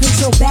do it, put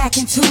your back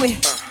into it.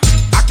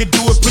 I can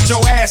do it, put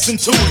your ass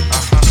into it.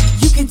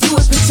 You can do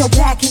it, put your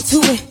back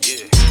into it.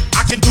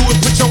 I can do it,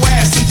 put your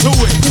ass into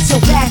it. Put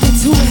your back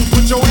into it.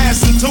 Put your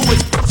ass into it.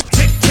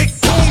 Tick, tick,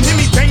 boom, hear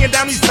me banging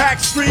down these back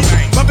streets.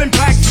 Loving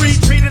Black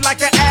Street, treated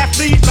like an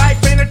athlete.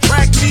 Life ain't a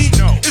track meet.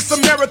 It's a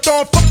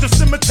marathon, fuck the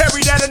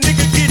cemetery that a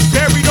nigga gets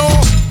buried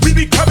on. We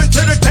be coming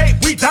to the day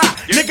we die.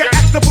 Nigga,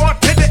 ask the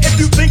bartender if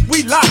you think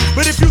we lie.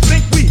 But if you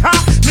think we hot,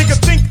 nigga,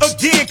 think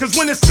again. Cause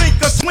when it's sink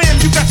or swim,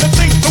 you got to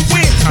think to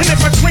win. And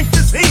if I drink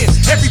this in,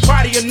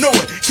 everybody will know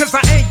it. Cause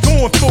I ain't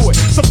going for it.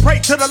 So pray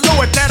to the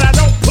Lord that I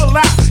don't pull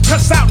out.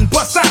 Cuss out and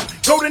bust out.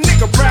 Go to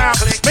nigga round.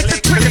 Make the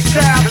trigger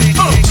shout.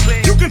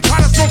 You can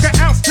try to smoke an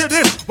ounce to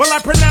this. Well, I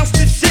pronounce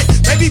this shit.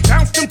 Baby,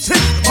 bounce them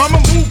tits.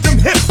 Mama, move them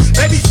hips.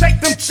 Baby, shake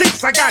them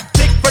cheeks. I got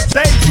dick for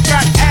days. You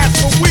got ass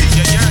for weeks.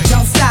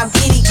 Don't stop,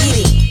 get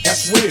it.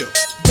 That's real.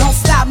 Don't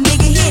stop,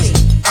 nigga, hit it.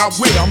 I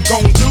will, I'm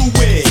gon' do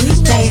it.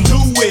 Gon'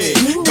 do it.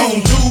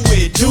 Gon' do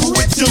it. Do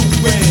it.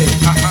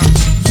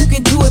 You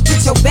can do it,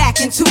 put your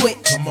back into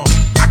it. Come on.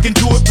 I can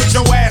do it, put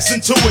your ass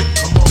into it.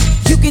 Come on.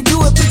 You can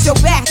do it, put your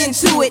back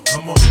into it.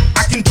 Come on.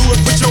 I can do it,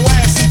 put your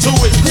ass into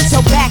it. Put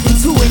your back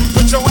into it.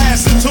 Put your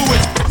ass into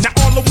it. Now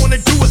all I wanna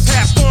do is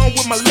have fun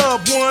with my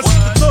loved ones.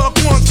 The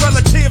loved ones,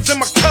 relatives, and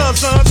my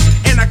cousins.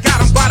 And I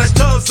got them by the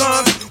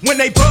dozens. When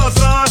they buzz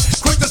on,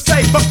 quick to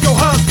say, fuck your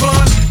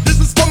husband. This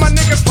is for my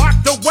niggas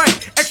locked away.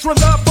 Extra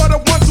love for the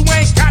ones who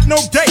ain't got no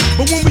date.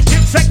 But when we get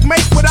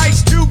checkmate with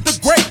Ice Cube the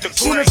Great, as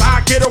soon as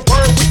I get a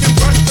word, we can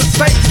rush the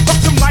state. Fuck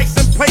them lights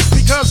in place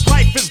because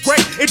life is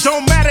great. It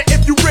don't matter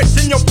if you rich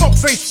and your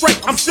folks ain't straight.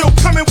 I'm still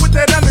coming with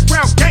that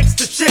underground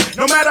gangster shit.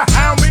 No matter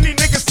how many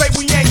niggas say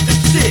we ain't the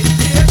shit.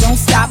 Don't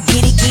stop,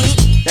 get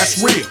it. That's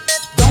real.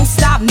 Don't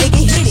stop,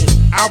 nigga, hit it.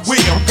 I will,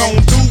 I'm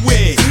gon' do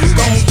it.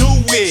 Gon' do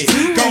it.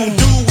 Gon'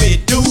 do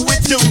it. Do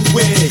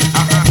it.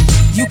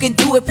 You can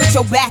do it, put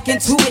your back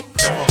into it.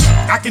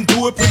 I can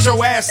do it, put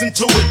your ass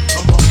into it.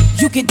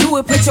 You can do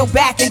it, put your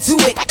back into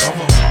it.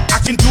 I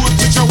can do it,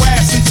 put your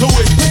ass into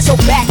it. Put your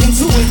back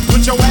into it.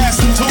 Put your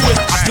ass into it.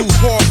 I do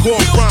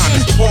hardcore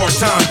grinding, hard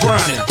time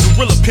grinding.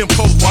 Gorilla pimp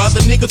hoes while other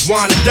niggas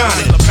wine and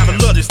dining.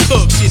 Kinda love this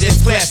thug shit, that's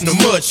class in the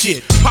mud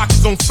shit.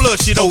 Pockets on flood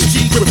shit,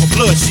 OG grip for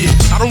blood shit.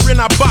 I don't rent,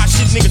 I buy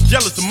shit, niggas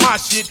jealous of my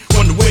shit.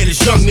 Wonder where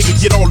this young nigga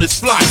get all this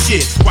fly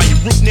shit. While you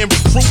rootin' and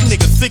recruiting,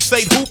 niggas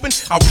 6'8" hooping.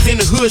 I was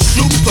in the hood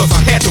shooting, plus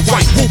I had the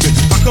white whooping.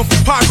 I come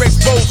from Pyrex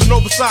bowls and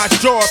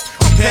oversized jars.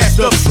 I'm passed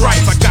up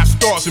stripes, I got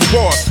stars and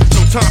bars.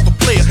 No time for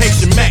player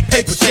Haitian Mac,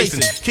 paper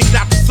chasing. Kicked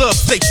out the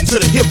substation to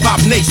the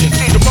hip-hop nation.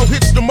 The more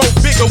hits, the more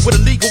bigger with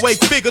illegal way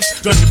figures.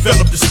 Done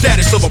develop the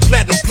status of a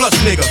platinum plus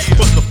nigga.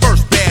 But the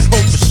first bad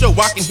hope for sure,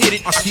 I can hit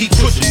it. I keep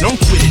pushing, don't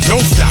quit it,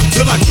 don't stop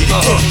till I get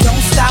it.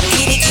 Don't stop,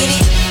 get it.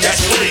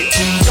 That's it.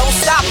 Don't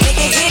stop,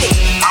 nigga, hit it.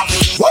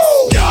 Woo!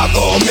 Y'all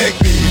gon' make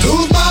me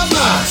lose my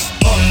mind.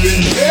 Up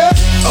in here.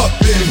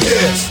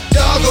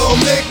 Y'all gon'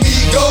 make me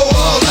go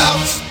all out.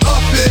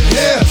 Up in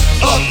here.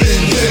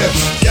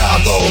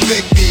 Y'all gon'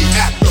 make me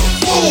act a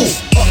fool.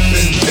 Up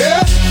in here.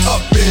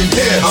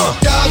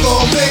 Y'all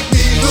gon' make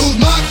me lose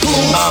my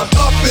cool.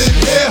 Up in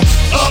here.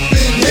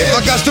 If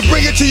I got to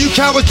bring it to you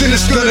cowards, then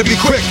it's gonna be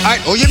quick.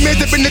 Alright, all your men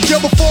that been to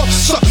jail before,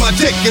 suck my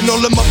dick. And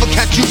all the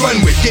motherfuckers you run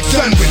with, get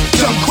done with,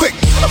 dumb quick.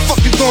 How the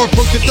fuck you gonna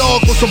approach your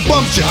dog with some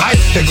bum shit?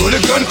 They go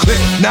to gun click,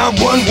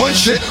 911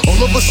 shit,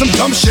 all over some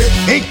dumb shit.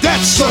 Ain't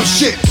that some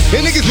shit?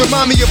 And niggas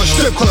remind me of a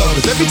strip club.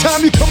 Cause every time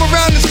you come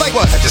around, it's like,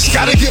 what? I just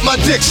gotta get my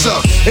dick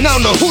sucked. And I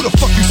don't know who the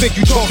fuck you think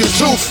you talking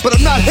to, but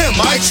I'm not him,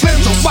 I Slim,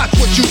 so watch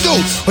what you do,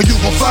 or you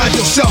gon' find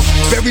yourself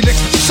buried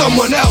next to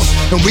someone else.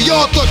 And we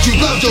all thought you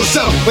loved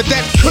yourself, but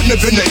that couldn't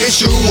have been the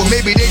issue. Or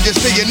maybe they just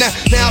saying that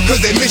now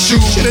cause they miss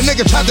you. Shit, a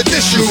nigga tried to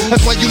diss you.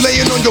 That's why you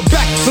laying on your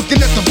back,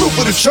 looking at the roof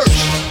of the church.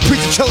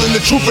 Preacher telling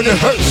the truth and it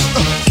hurts.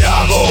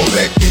 Y'all gon'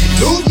 make me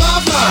lose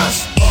my mind.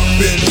 Up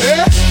in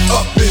here,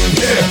 up in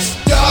here.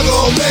 Y'all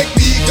gon' make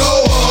me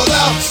go all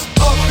out.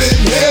 Up in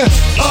here,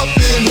 up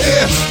in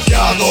here.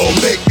 Y'all gon'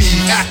 make me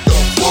act a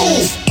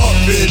fool. Up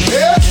in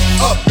here,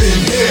 up in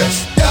here.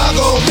 Y'all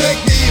gon'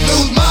 make me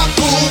lose my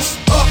cool.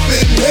 Up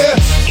in here,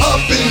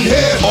 up in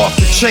here. Off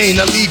the chain,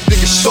 I leave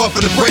niggas soft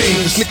in the brain.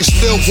 Cause niggas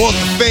still want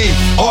the fame,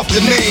 off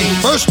the name.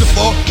 First of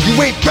all, you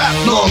ain't rap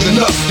long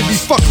enough to be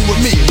fucking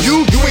with me.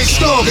 You ain't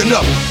strong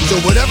enough. So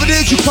whatever it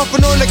is you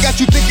puffin' on, that got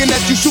you thinking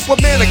that you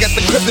Superman. I got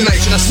the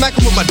kryptonite, and I smack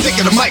him with my dick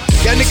in the mic.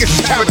 Y'all niggas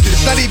is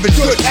characters, not even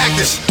good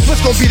actors.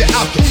 What's gonna be the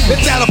outcome?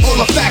 It's out of all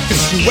the factors.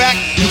 You whack,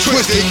 you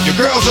twisted, your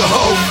girl's a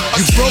hoe.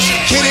 You broke,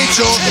 kid ain't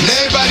yours, and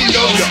everybody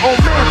knows your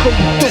own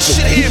man. This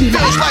shit here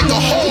feels like the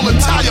whole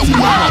entire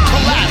world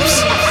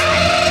collapsed.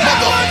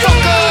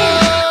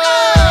 Motherfucker!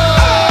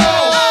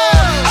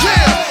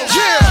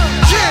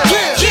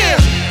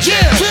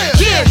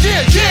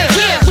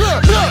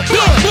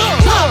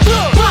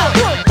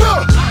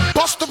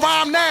 Bust the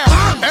rhyme now,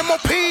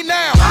 MOP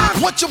now.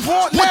 What you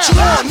want now? What you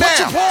want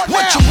now?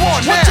 What you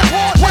want now?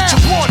 What you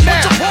want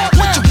now?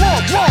 What you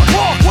want?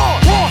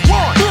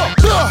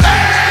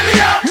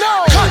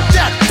 No, cut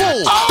that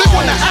fool. They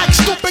wanna act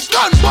stupid,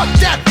 gun butt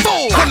that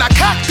fool. When I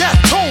cock that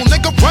tone,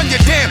 nigga, run your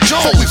damn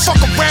jaw. Before we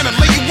fuck around and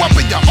lay you up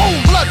in your own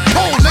blood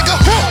pool, nigga.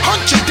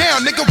 Hunt you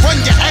down, nigga, run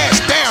your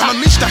ass down.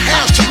 Unleash the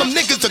hounds till them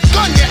niggas will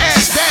gun your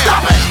ass down.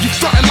 Stop it. You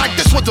frontin' like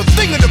this was a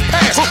thing of the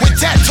past. With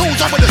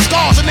tattoos over the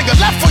scars, a nigga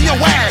left on your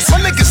ass.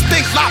 My niggas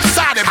think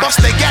lopsided,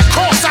 bust they got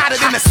cross-sided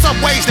in the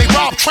subways. They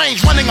rob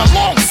trains running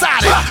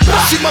alongside it.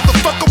 See,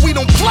 motherfucker, we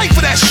don't play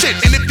for that shit.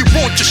 And if you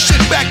want your shit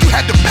back, you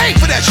had to pay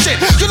for that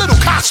shit. You little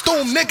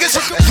costume niggas,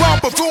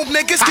 romper room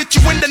niggas, get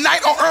you in the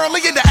night or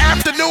early in the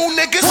afternoon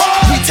niggas.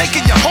 We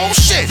taking your whole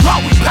shit.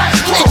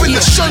 Even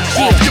the shirt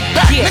off your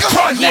back, nigga,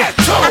 run that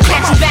too. I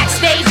catch you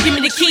backstage, give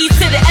me the keys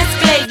to the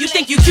Escalade. You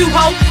think you cute,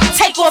 ho?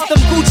 Take off them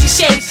Gucci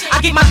shades.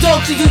 I get my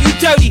dog to you, you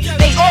dirty.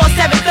 They all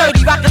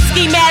 730, rock a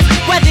ski mask,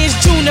 whether it's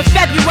June or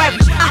February.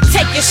 I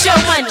take your show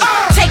money,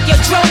 take your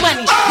drill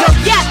money. Yo,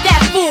 yap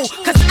that fool,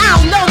 cause I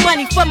don't know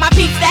money. For my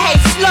peeps that hate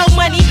slow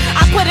money,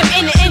 I put them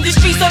in the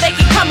industry so they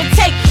can come and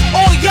take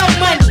all your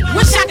money.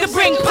 Wish I could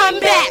bring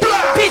pun back.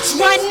 Bitch,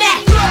 run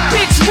that.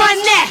 Bitch, run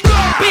that.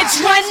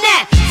 Bitch, run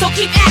that. So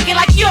keep acting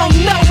like you don't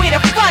know where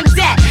the fun's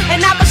at.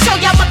 And I'ma show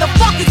y'all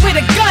motherfuckers where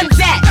the gun's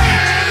at.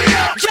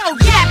 Yo,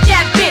 yap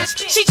that bitch.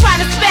 She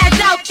tryna spaz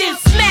out, then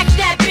smack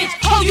that bitch.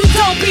 Oh, you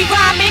don't be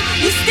rhyming,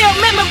 you still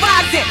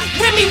memorize it.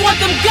 Remy want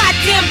them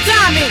goddamn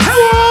diamonds.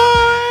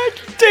 What?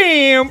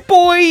 Damn,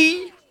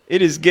 boy.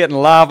 It is getting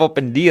live up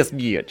in this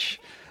bitch.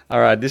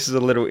 Alright, this is a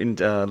little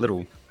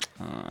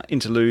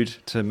interlude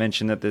to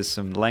mention that there's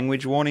some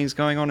language warnings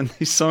going on in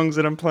these songs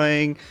that I'm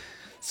playing.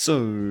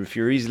 So, if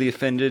you're easily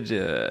offended,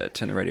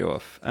 turn the radio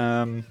off.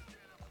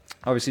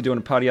 Obviously doing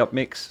a party up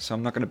mix, so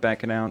I'm not going to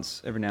back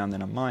announce. Every now and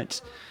then I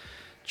might.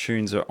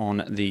 Tunes are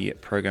on the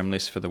program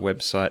list for the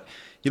website.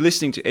 You're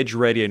listening to Edge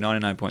Radio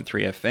 99.3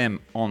 FM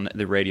on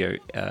the radio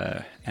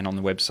and on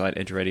the website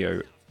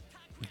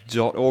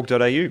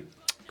edgeradio.org.au.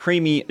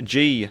 Creamy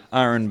G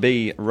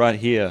R&B right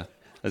here.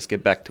 Let's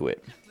get back to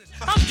it.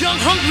 I'm young,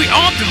 hungry,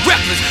 armed, and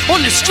reckless.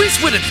 On the streets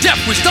with a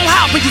death wish. Don't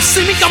hide when you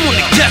see me, I'm on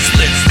the guest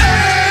list.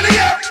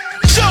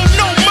 Show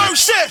no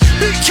mercy.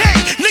 BK,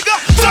 nigga,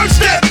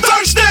 thirsty.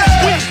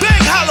 We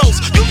bang hollows.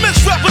 You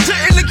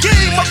misrepresenting the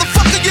game,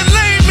 motherfucker. You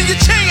lame and your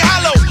chain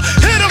hollow.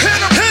 Hit him.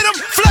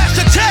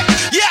 Flash attack.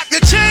 Yak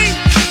your chain.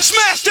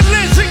 Smash the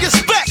lens in your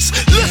specs.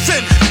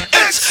 Listen,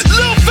 it's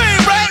Lil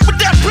Fame, right?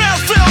 With that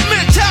Brownsville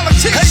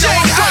mentality. Hey, yo,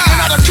 I'm talking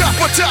out of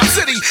Capital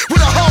City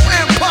with a whole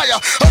empire.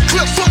 A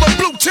clip full of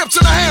blue tips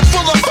and a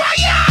handful of fire.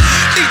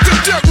 Eat the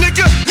dirt,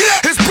 nigga.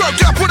 It's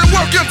broke out, put it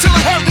work until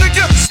it hurt,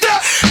 nigga.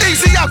 Step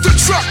easy out the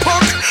truck,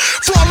 punk.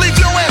 Before I leave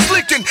your ass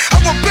leaking, I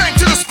will bang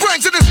to the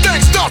springs and this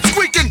thing starts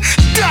squeaking.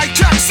 Die,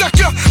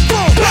 cocksucker.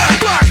 Boom,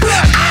 black.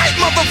 Aight,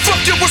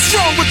 motherfucker, what's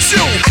wrong with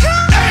you?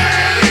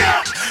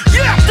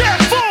 Yeah,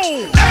 that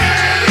fool.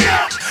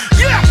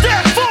 Yeah,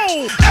 that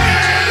fool.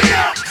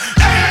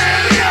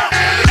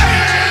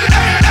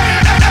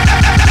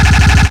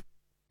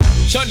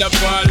 Shut up,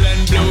 ball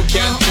and blue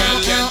can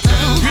tell you.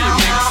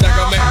 Remix, I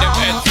go make them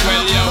heads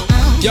swell, yo.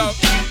 Yo,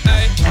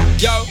 hey,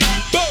 yo,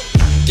 boom.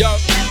 Yo,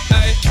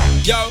 hey,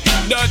 yo,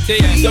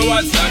 So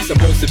what's that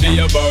supposed to be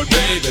about,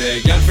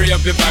 baby? Get free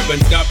up your vibe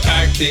and stop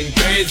acting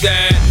crazy.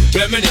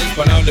 Reminisce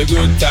on all the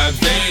good times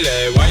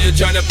daily. Why you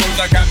tryna pose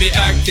like I be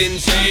acting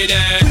shady?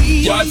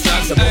 What's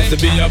that supposed to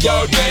be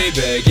about,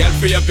 baby? Get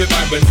free up your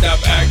vibe and stop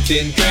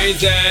acting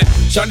crazy.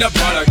 Shonda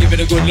Paula, give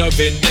it a good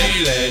loving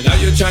daily. Now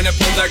you tryna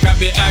pose like I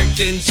be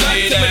acting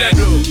shady.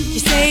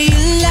 You say you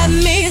love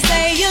me,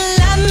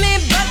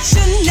 but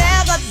you're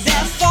never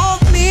there for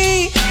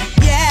me.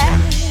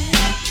 Yeah.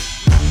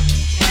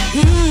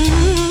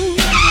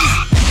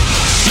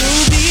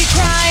 You'll be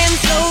crying,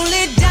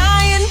 slowly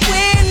dying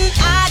when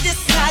I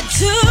decide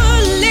to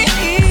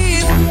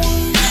leave.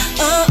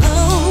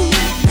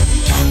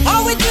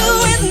 All we do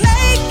is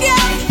make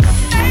up,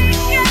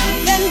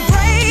 then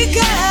break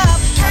up.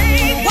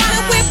 Why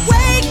don't we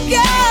wake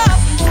up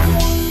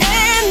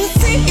and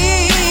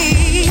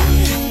see?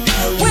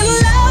 When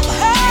love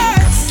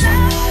hurts,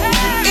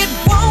 it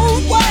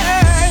won't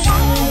work.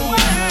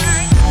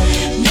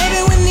 Maybe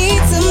we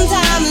need some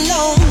time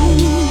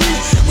alone.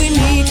 We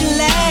need to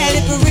let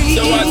it breathe.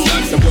 So what's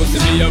that supposed to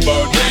be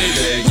about,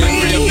 baby? Get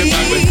free up your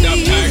mind and stop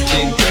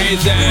acting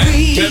crazy.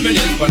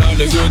 Reminisce on all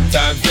the good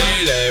times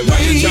daily. Why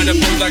you tryna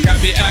pose like I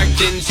be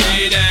acting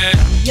shady?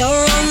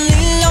 You're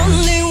only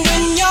lonely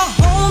when your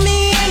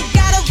homie ain't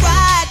got a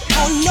ride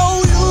or no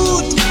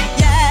loot.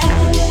 Yeah.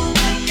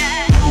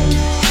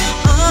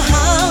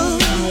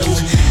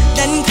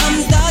 Then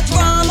comes the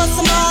drama.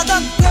 Some other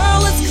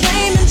girl is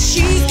claiming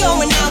she's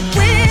going out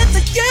with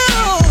you.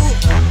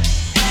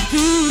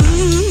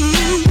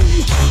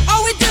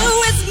 All we do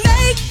is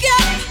make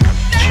up,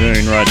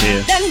 Tune right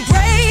here. then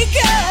break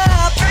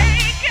up.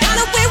 Why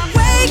don't we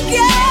wake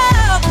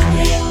up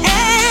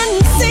and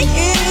see?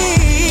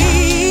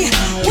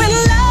 When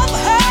love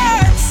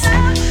hurts,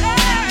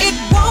 it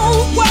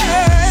won't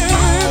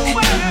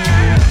work.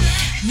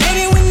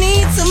 Maybe we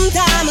need some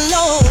time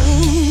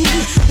alone.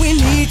 We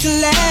need to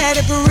let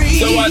it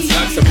breathe. So what's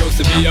that supposed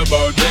to be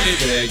about,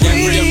 baby? Get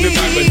free up your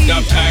mind and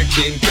stop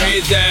acting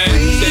crazy.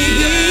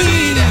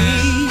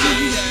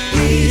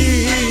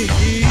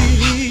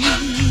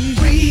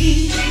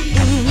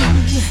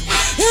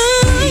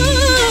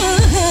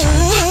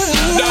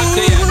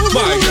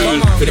 My girl,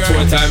 for the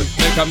fourth time,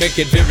 make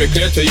it very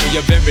clear to you,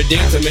 you're very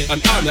dear to me. An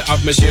honor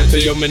of my share to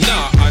you, me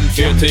not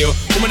unfair to you.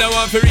 Woman, I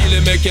want to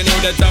really make you know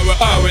that I will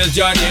always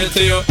join here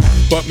to you.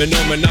 But me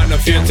know me not no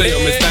fear to you.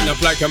 Me stand up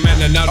like a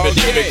man and I'll be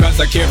there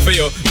because I care for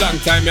you. Long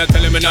time you're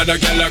telling me another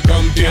girl I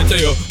compare to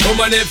you.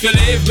 Woman, if you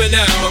leave me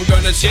now, I'm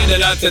gonna shed a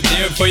lot of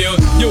tears for you.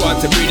 You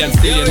want to breathe and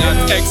still you're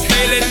not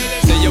exhaling.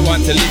 Say you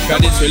want to leave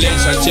cause this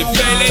relationship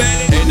failing.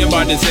 Ain't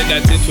nobody said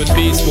that it would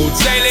be smooth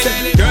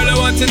sailing. Girl, I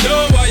want to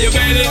know why you're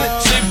bailing.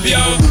 Ship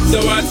yo,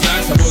 so what's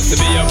that supposed to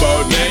be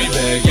about,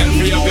 baby? Get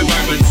free up your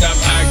vibe and stop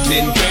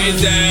acting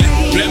crazy.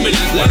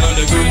 Reminisce on all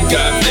the good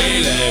times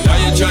daily. Why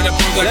you tryna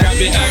pose like I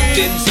be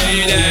acting shady?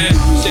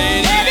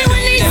 Maybe we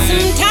need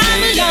some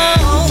time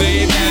alone,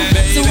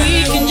 so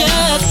we can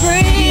just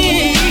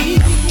breathe.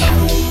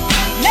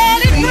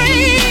 Let it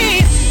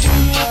breathe.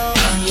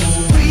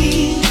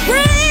 Breathe.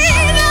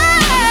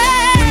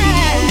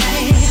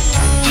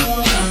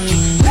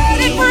 Let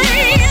it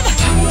breathe.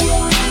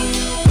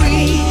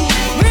 Breathe.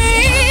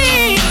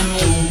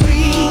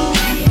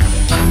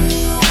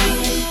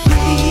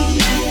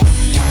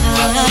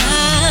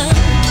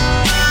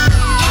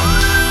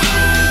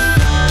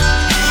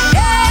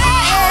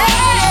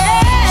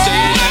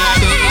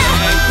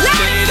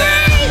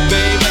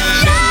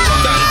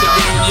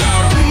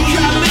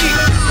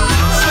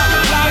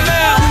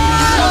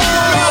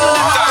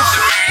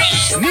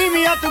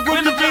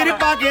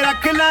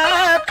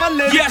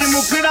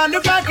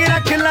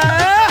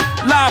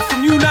 Live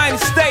from United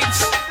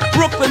States,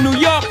 Brooklyn, New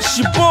York, it's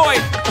your boy,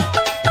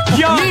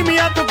 Young. The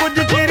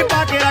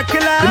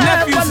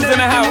nephews is in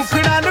the house.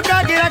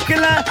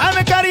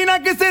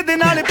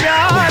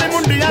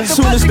 As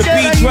soon as the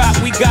beat drop,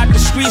 we got the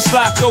streets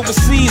locked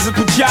overseas. A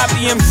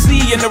Punjabi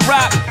MC in the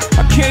rock.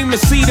 I came to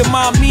see the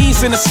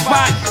mommies in the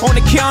spot. On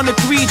the count of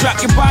three,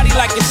 drop your body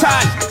like it's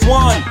hot.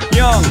 1,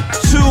 Young,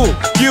 2,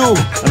 you.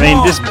 I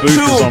mean, this booth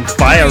is on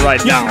fire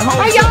right now.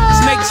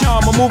 Snake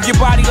charmer, move your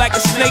body like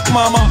a snake,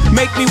 mama.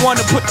 Make me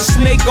wanna put the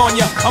snake on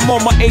ya. I'm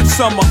on my 8th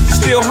summer,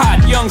 still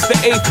hot. Young's the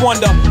 8th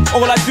wonder.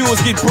 All I do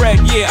is get bread,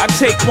 yeah. I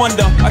take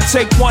wonder. I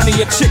take one of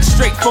your chicks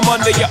straight from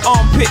under your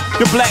armpit.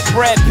 The black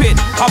Brad Pitt.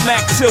 I'm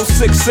act till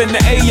 6 in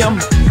the AM.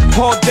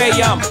 All day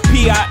I'm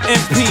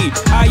P-I-M-P.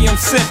 I am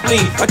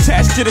simply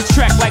attached to the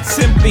track like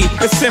simply.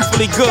 It's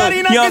simply good.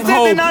 Young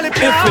Ho,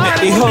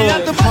 infinitely hood.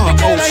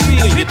 R.O.C.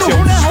 and you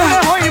don't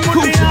stop.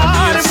 Kucha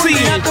BMC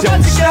and you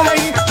don't stop.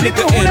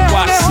 Nigga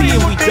NYC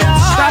and we don't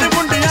stop.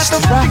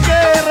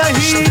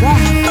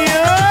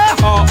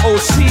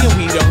 R.O.C. and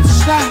we don't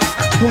stop.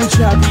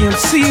 Kucha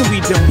BMC and we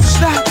don't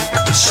stop.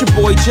 It's your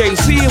boy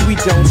Jay-Z and we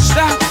don't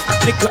stop.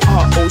 Nigga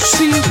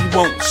R.O.C. and we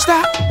won't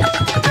stop.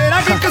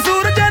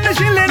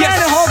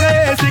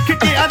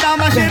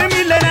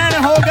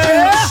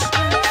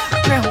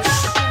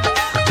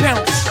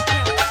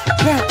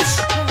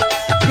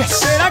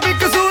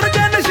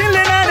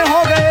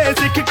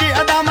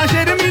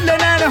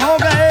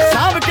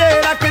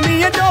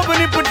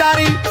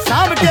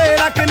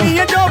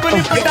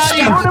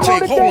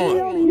 Tape, hold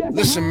on.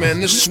 Listen, man,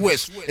 this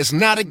Swiss. It's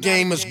not a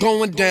game. It's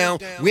going down.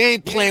 We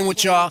ain't playing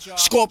with y'all.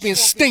 Scorpion,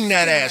 sting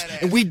that ass.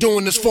 And we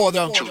doing this for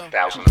the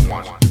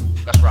 2001.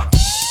 Let's rock.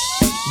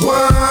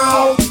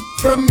 World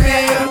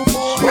premiere.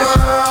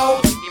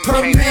 World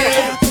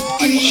premiere.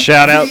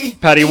 Shout out,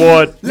 Patty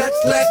Ward. Let's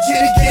get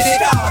it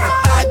started.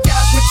 I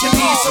got what you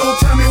need, so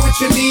tell me what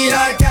you need.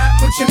 I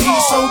got what you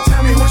need, so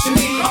tell me what you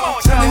need.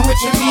 Tell me what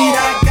you need.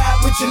 I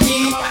got what you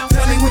need.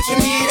 Tell me what you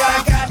need.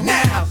 I got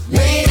now.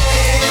 Ladies,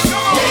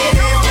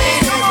 ladies,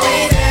 ladies,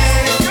 ladies,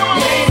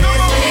 ladies,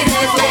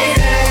 ladies,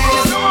 ladies,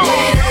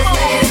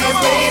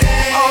 ladies,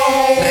 ladies.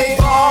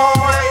 Oh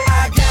boy,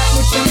 I got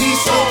what you need,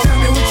 so tell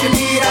me what you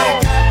need. I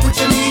got what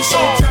you need,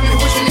 so tell me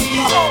what you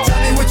need.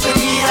 Tell me what you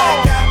need. I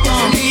got what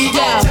you need.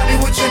 Tell me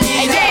what you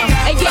need.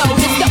 Hey yo,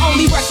 it's the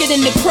only record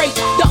in the crate,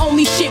 the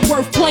only shit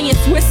worth playing.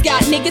 Swiss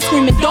got niggas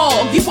screaming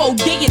dog. You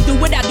OD and do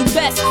what I do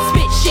best.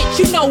 Spit shit,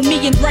 you know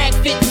me and drag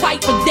fit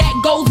tight, but that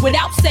goes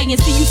without saying.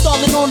 See you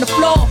stalling on the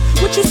floor.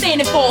 What you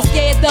standing for?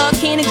 Scared thug,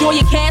 can't enjoy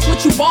your cash.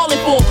 What you ballin'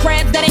 for?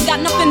 Crabs that ain't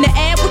got nothing to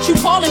add. What you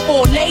calling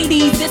for?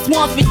 Ladies, this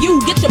one's for you.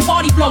 Get your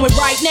party flowing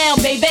right now,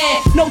 baby.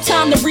 No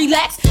time to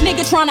relax.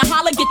 Nigga tryna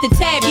holler, get the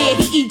tab. Yeah,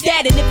 he eat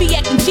that, and if he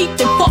acting cheap,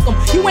 then fuck him.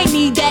 You ain't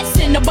need that.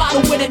 Send a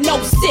bottle with it,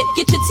 no sip.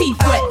 Get your teeth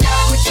wet.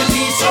 What you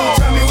need, so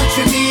tell me what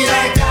you need.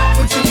 I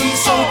got what you need,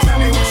 so tell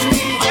me what you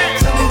need.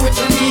 Tell me what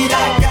you need.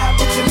 I got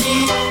what you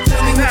need. Tell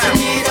me what you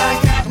need. I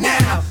got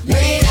now.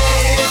 Ladies,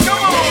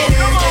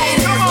 ladies,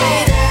 ladies, ladies,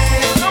 ladies,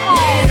 ladies.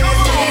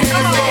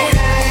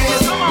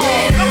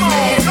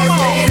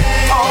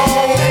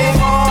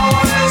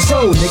 So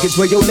niggas,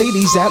 where your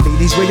ladies at?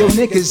 Ladies, where your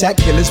niggas at?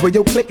 Killers, where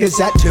your clickers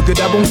at? Took it,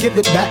 I won't give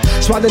it back.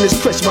 Swallow this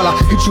crisp while I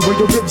hit you where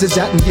your ribs is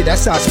at. And yeah,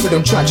 that's how I spit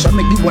on tracks. I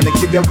make me wanna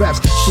give your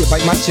raps. Shit,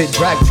 bite my shit,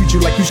 drag. Treat you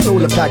like you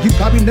stole a pack. You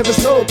probably never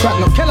stole crack.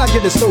 Now can I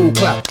get a soul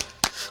clap?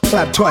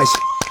 Clap twice.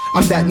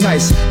 I'm that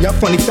nice. Y'all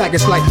funny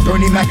faggots like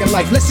Bernie Mac and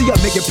life. Let's see y'all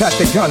make it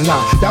past the gun line.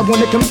 That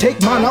wanna come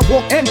take mine, I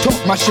walk and talk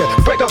my shit.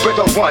 Break up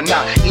one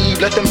now. Eve,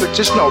 let them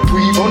bitches know.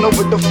 Breathe on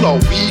over the flow.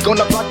 We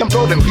gonna block them,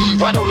 throw them,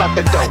 leave right on out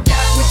the door. I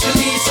got what you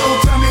need, so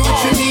tell me what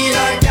you need.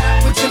 I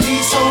got what you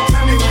need, so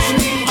tell me what you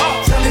need.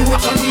 Tell me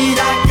what you need.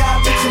 I got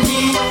what you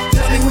need.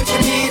 Tell me what you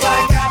need.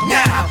 I got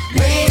now.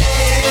 Ladies,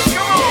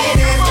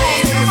 ladies,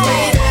 ladies,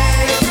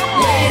 ladies,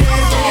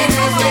 ladies,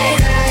 ladies, ladies,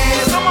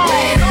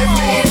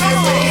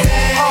 ladies,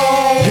 ladies.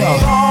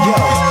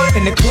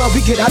 In the club, we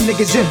get our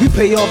niggas in, we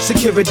pay off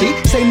security.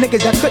 Same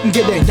niggas that couldn't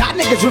get in, y'all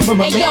niggas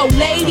remember me. Hey yo,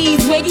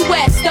 ladies, where you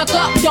at? Stuck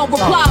up, don't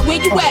reply,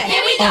 where you at?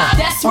 Here we go.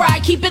 That's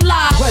right, keep it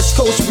live. West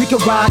Coast, we can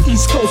ride,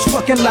 East Coast,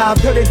 fucking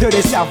live. Dirty, dirty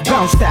South,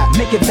 bounce that,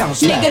 make it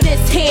bounce back. Nigga, this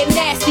head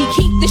nasty,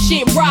 keep the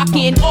shit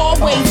rockin'.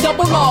 Always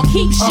double R,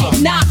 keep shit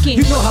knockin'.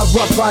 You know how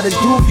rough riders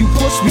do, you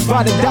push, we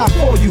ride and die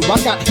for you.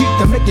 I got heat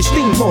to make it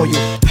steam for you.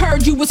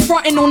 Heard you was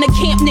frontin' on the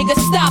camp, nigga,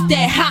 stop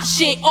that hot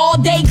shit all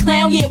day,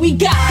 clown, yeah, we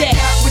got that. I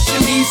got what you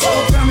need, so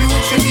tell me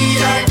what you need.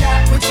 I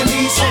got what you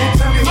need, so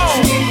tell me what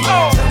you need.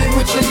 Tell me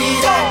what you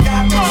need. I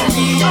got what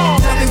you need.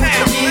 Tell me what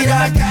you need.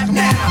 I got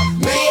now.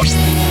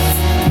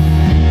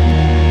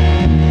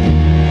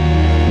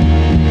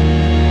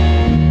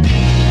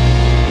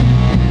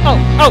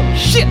 Oh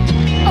shit!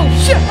 Oh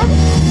shit!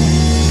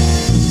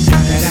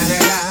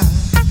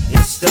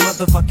 It's the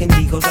motherfucking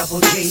Deagle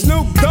Double G.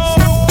 Snoop Dogg.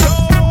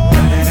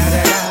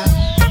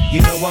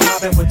 You know I'm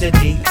mobbing with the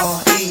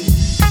D.R.E.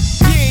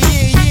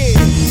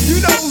 You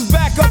know who's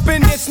back up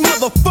in this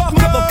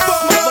motherfucker.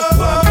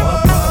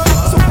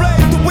 So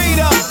blaze the weed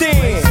up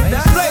then.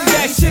 Blaze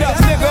that shit up,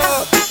 nigga.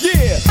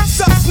 Yeah,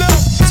 sup, Snoop?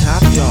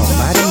 Top dog,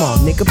 light 'em all,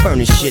 nigga, burn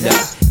this shit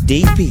up.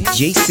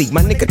 DPGC,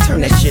 my nigga,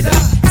 turn that shit up.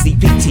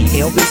 CPT,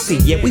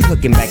 LBC, yeah, we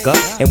hooking back up.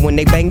 And when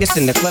they bang this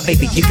in the club,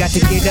 baby, you got to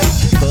get up.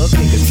 Thug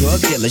niggas, drug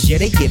dealers, yeah,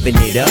 they giving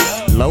it up.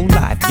 Low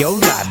life, yo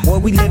life, boy,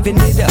 we living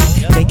it up.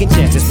 Taking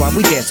chances while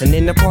we dancing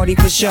in the party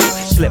for sure.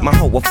 Slip my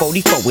hoe a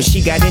 44 when she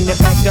got in the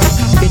back door.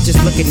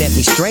 Bitches looking at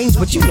me strange,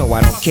 but you know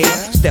I don't care.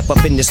 Step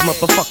up in this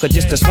motherfucker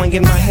just to swing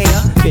in my hair.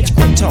 Bitch,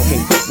 quit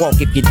talking, quit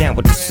walk if you're down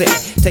with the sick.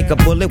 Take a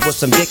bullet with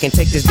some dick and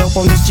take this dope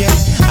on this jet.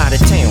 Out of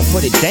town,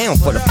 put it down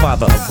for the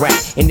father of rap.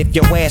 And if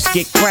your ass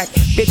get cracked,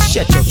 bitch,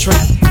 shut your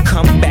trap.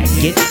 Come back,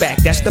 get back,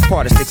 that's the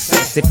part of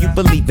success. If you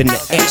believe in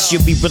the X,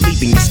 you'll be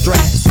relieving the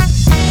stress.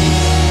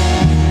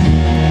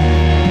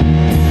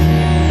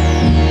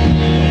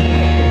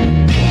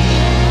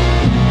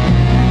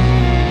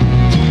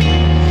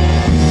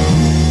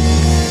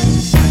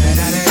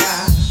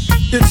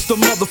 It's the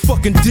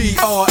motherfucking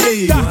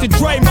D.R.E. Dr.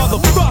 Dre,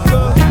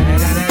 motherfucker.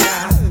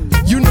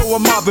 You know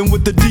I'm mobbing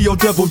with the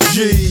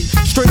D.O.G.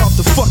 Straight off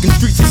the fucking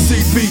streets of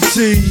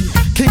CPT.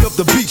 King up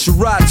the beach, you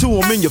ride to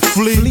him in your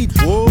fleet.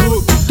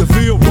 Look, the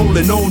field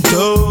rolling on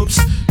dubs.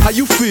 How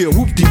you feel?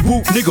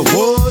 Whoop-de-whoop, nigga,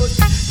 what?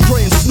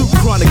 Dre and Snoop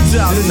Chronic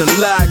down in the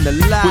lag.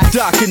 With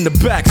Doc in the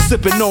back,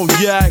 sipping on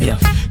yak.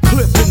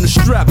 Clip in the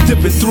strap,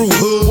 dipping through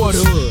hoods.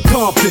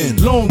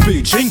 Compton, Long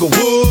Beach,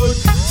 Inglewood.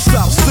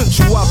 South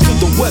Central out to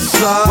the west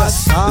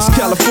West side. This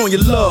California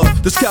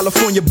love, this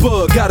California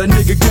bug. Got a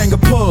nigga gang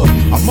of pub.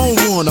 I'm on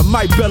one, I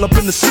might bell up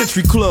in the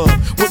Century Club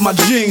with my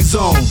jeans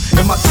on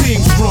and my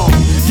team strong.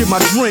 Get my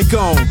drink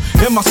on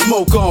and my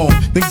smoke on,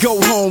 then go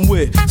home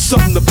with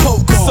something to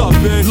poke on.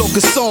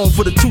 Locust song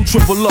for the 2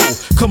 triple O.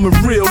 Coming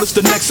real, it's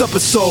the next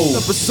episode.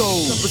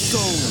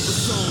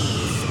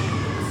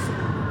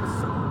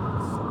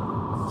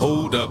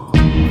 Hold up,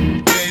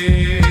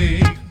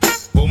 hey,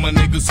 for my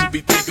niggas who be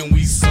thinking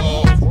we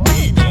soft,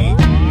 we don't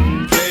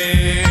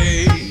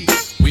play.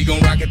 We gon'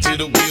 rock it till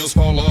the wheels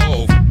fall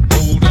off.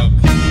 Hold up,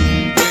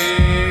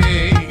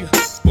 hey,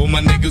 for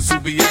my niggas who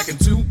be acting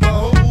too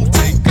bold,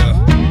 take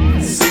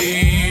a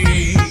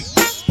seat.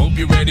 Hope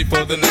you're ready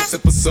for the next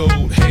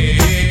episode.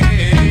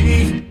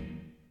 Hey,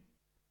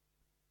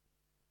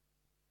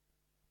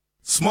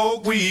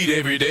 smoke weed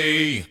every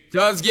day.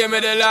 Just give me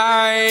the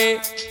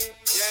light.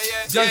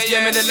 Just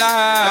give me the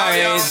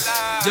light.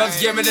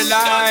 Just give me the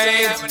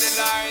light.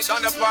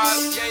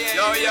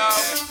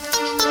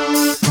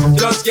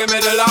 Just give me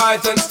the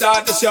light and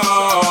start the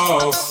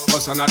show.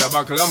 What's another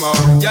buckle of more?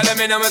 Yeah, let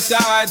me know my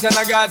sight and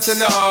I got to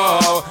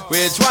know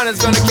which one is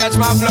gonna catch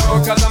my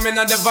flow. Cause I'm in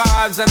the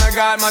vibes and I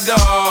got my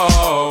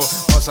dough.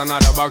 What's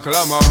another buckle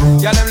of more?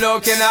 Yeah, them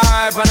looking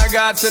hype and I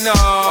got to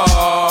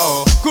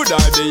know. Could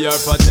I be your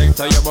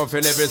protector? You're buff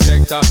in every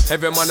sector.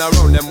 Every man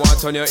around them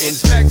want on your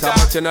inspector.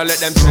 But you know let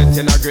them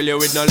threaten or grill you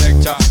with no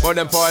lecture. But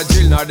them for a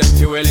drill, now them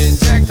fuel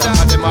injector.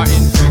 Now them a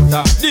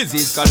infector,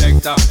 disease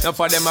collector. Now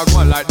for them a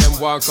go like them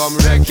want come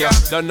wreck ya.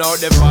 Don't know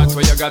the part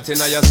where you got in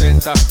your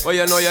center. But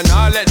you know you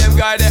not let them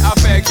guy they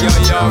affect you,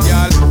 yo,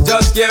 girl.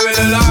 Just give it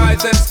a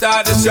light and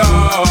start the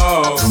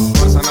show.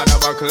 What's another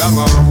buckle of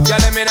more?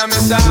 Yeah, let me know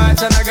my sight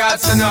and I got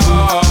to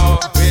know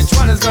which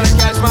one is gonna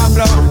catch my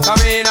flow. Come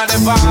in on the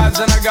vibes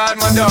and I got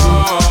my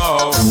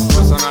dough.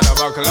 What's another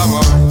buckle of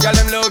more? Yeah,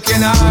 them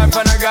looking hype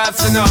and I got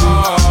to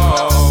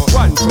know.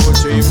 1, 2,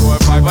 3, 4,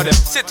 5 of them.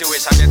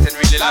 Situation getting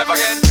really live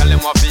again. Tell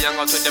them what be young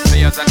out with the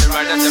players and the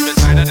riders every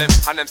side of them.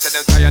 And them say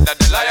them tired that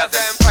the liars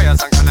them.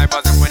 Fires and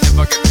connivers them when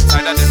never get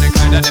inside of them. They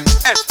kind of them,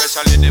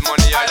 especially the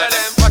money out of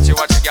them. Watch you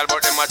girl,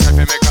 but them a try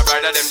to make a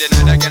bride of them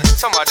denied again.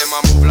 Some of them a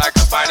move like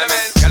a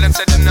Spider-Man. Tell them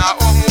say them not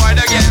home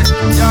wide again.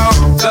 Yo,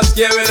 just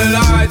give it a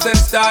light and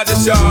start the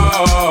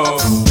show.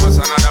 What's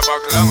another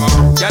buckle of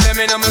more? Yeah, let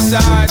me know my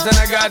sides and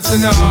I got to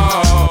know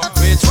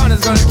which one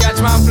is gonna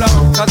catch my flow.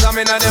 Cause I'm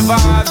in the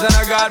vibes and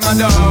I got my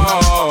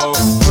dough.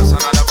 What's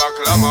another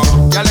buckle of more?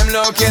 Yeah, them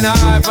looking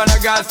hype and I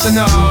got to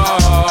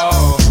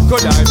know.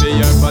 Could I be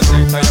your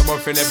protector? You're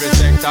buff in every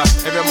sector.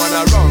 Every man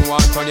around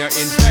want on your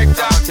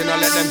inspector. You know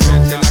let them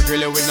threaten or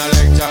grill you with no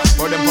lecture.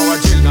 But them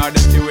power chill now them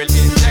fuel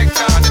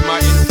injector. And them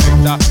a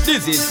infector,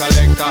 disease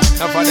collector.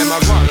 Now for them a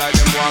go on like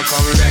them want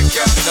come wreck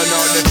ya. Don't know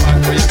the part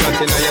where you got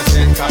in your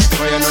center.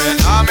 But you know you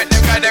nah make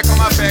them guy they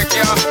come affect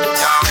ya.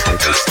 Yo,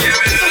 just give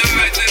it a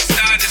light and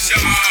start the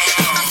show.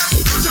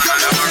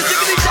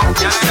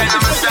 Yeah, let me know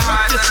my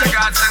sides and I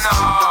got to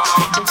know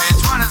which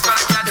one is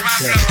gonna catch my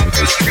flow. Cause I got the vibes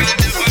and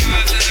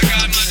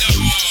I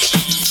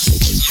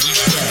got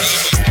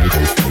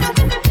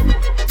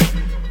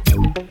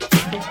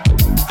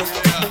my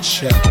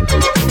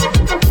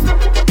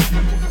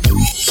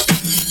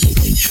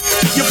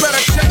You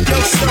better check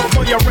yourself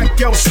or you wreck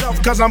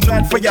yourself, cause I'm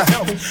bad for your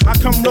health. I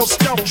come real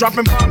stealth,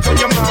 dropping bombs on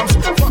your moms.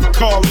 Fuck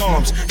call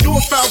alarms. Do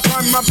a foul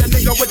crime, I'm that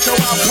nigga with your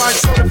Alpine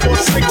soda for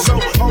 6. So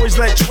always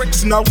let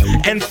tricks know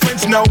and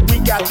friends know we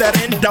got that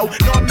endo.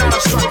 No, I'm not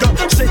a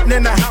sucker sitting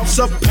in a house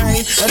of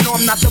pain. And no,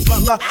 I'm not the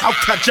butler, I'll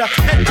cut ya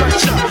and cut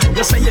ya.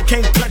 You say you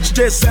can't touch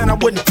this and I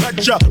wouldn't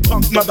touch ya,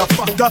 punk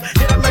motherfucker.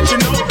 Here to let you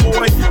know,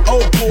 boy,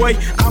 oh boy,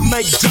 I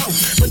make dope.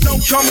 But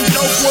don't call me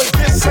dope, boy,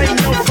 this ain't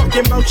no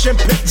fucking motion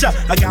picture.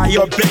 I got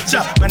your bitch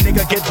up, my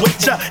nigga get with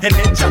ya and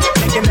hit ya,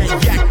 taking that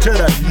yak to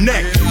the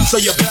neck. So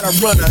you better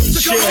run a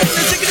shit.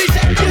 Chickity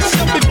check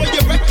yourself before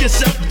you wreck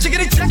yourself.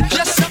 Chickity check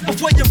yourself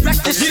before you wreck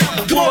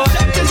yourself. Come on,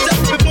 check yourself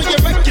before you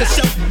wreck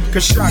yourself.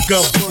 Cause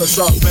shotgun bullets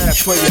are bad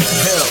for your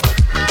health.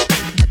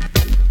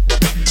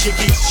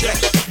 Chickity check.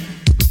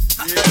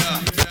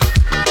 Yeah.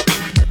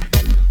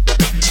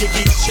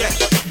 Chickity check.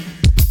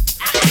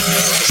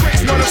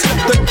 Tricks wanna slip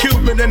the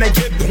Cuban and they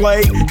get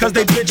played. Cause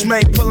they bitch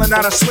made pulling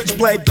out a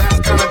switchblade. That's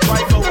kinda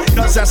trifle,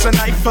 cause that's an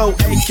IFO.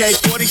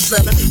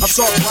 AK-47,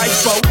 assault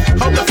rifle.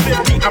 Hold the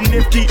 50, I'm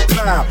nifty,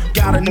 pow.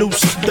 Got a new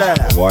style.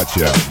 Watch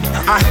out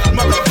now. I hate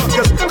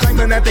motherfuckers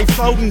claiming that they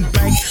folding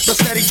bank, but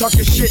steady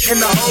talking shit in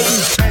the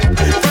holding tank.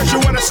 First you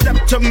wanna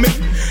step to me,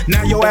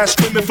 now your ass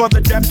screaming for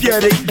the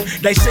deputy.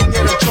 They singing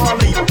a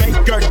Charlie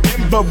Baker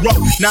Denver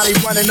Road. Now they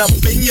running up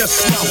in your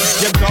slow.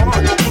 You're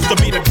gone, used to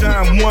be the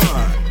dumb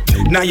one.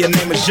 Now your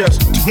name is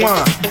just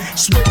Twine.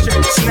 Switch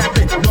it, snap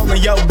it,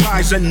 rolling your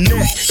eyes and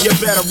neck. You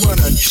better run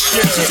a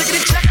shit. So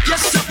chickity check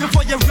yourself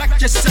before you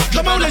wreck yourself.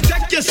 Come on and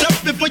check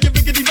yourself before you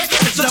rickety wreck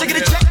yourself. So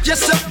chickity check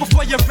yourself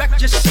before you wreck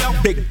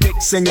yourself. Big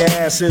dicks in your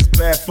ass is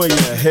bad for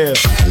your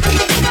health.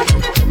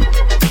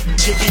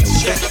 Chickity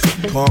check.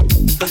 Pump.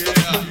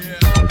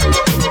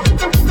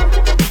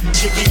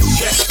 Chickity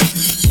check.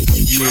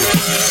 Yeah.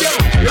 Yo,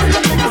 it's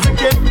the niggas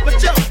again, but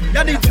yo,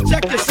 y'all need to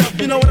check yourself.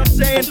 You know what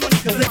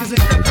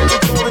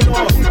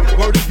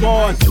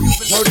gun.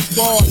 Word is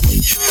born.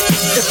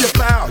 If you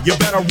foul, you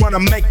better run a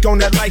make on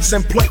that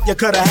license plate. You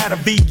coulda had a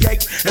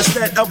V8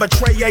 instead of a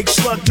Tray 8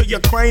 slug to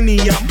your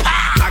cranium.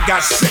 I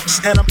got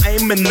 6 and I'm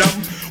aiming them.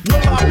 Will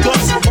I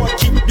bust or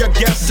keep you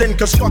guessing?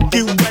 Cause fuck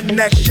you and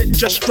that shit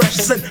just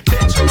stressing.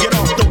 Bitch, get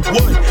off the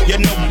wood, you're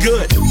no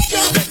good.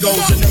 That goes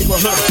the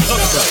neighborhood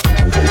hooker.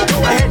 Go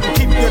ahead and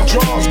keep your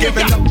drawers,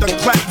 giving up the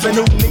claps. And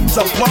who needs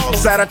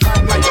applause at a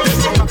time like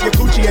this? Pop your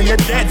Gucci and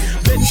you're dead.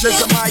 Bitch is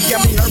a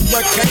Miami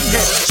hurricane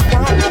head.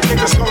 Sprung,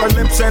 niggas scoring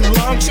lips and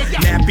lungs.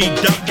 Nappy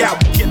duck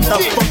out, get the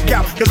fuck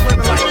out. Cause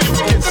women like you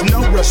gets no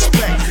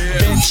respect.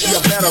 Bitch,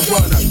 you better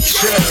run a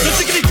check. So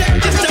take it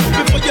check yourself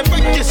before you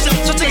wreck yourself.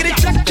 So take it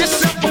check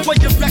yourself before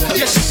you wreck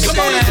yourself. Come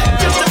on and check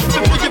yourself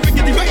before you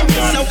wreck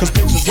yourself. Cause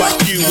bitches like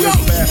you is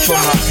bad for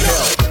my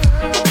health.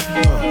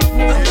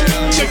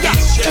 Check out.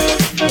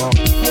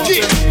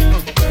 Yeah.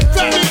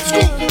 Batman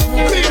Scoop,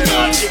 big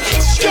nuts.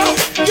 Yo.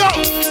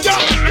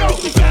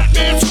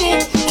 Batman Scoop,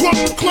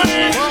 Crump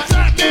Clan.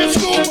 Batman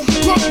Scoop,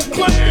 Crump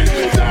Clan.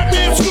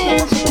 Batman Scoop,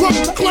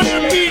 Crump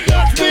Clan. Big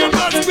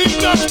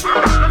nuts.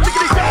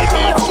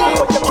 Batman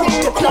Scoop,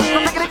 Crump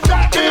Clan.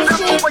 Batman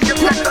Scoop,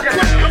 Crump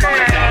Clan.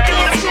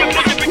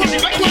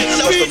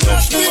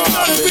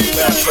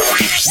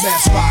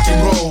 Smash rock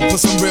and roll, put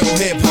some real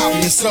hip hop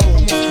in your soul.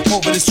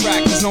 Over this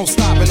track, there's no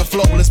stopping the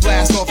flow. Let's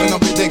blast off in a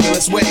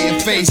ridiculous way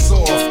and face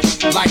off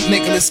like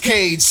Nicolas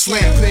Cage.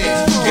 Slam it,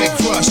 get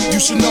crushed, you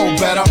should know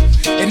better.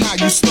 And now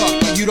you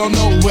stuck, like you don't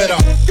know where to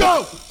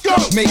go.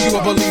 Make you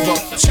a believer,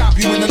 chop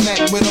you in the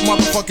neck with a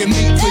motherfucking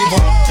meat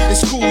cleaver.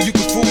 It's cool, you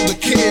can fool the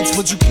kids,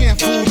 but you can't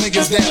fool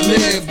niggas that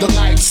live the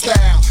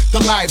lifestyle. The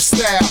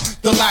lifestyle,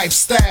 the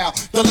lifestyle,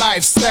 the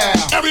lifestyle.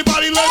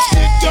 Everybody let's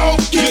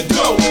get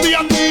go.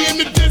 VIP in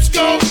the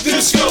disco.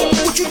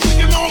 What you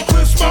thinking on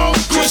Crismo?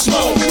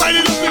 Light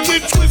it up and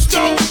get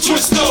twisto.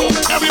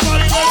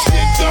 Everybody let's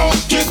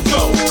get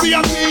go.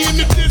 VIP in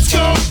the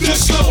disco.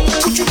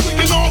 What you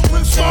thinking on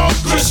Crismo?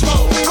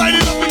 Light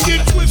it up and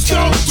get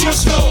twisto.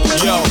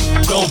 Yo,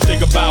 don't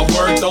think about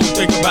work, don't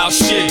think about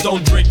shit.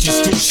 Don't drink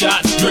just 2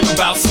 shots, drink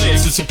about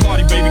 6. It's a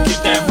party, baby,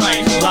 get that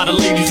right. A lot of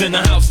ladies in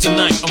the house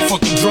tonight. I'm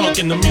fucking drunk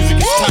and the music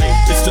is tight.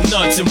 It's the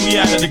nuts and we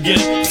at it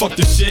again. Fuck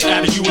the shit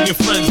out of you and your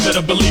friends.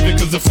 Better believe it,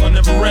 cause the fun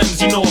never ends.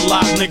 You know a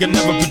live nigga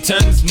never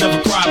pretends. Never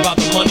cry about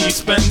the money he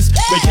spends.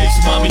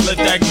 Vacation, mommy, let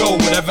that go.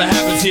 Whatever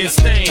happens here,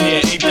 staying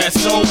here. Ain't that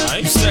so?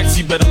 You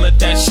sexy, better let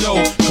that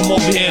show. Come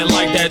over here and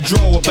like that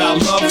dro.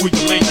 About love, we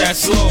can make that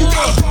slow. You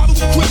got a bottle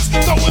of Chris,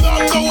 throw it up.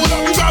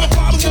 You got a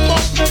bottle of Mo,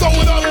 throw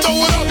it up.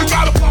 You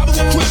got a bottle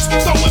of Chris,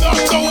 throw it up.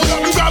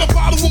 You got a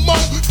bottle of Mo,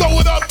 throw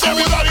it up.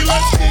 Everybody,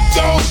 let's get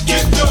go.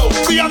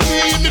 VIP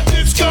in the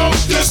disco.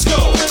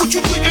 What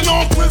you thinking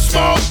on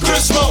Crismo?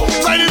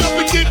 Light it up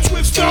and get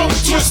twisto.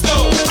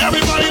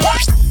 Everybody,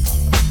 let's.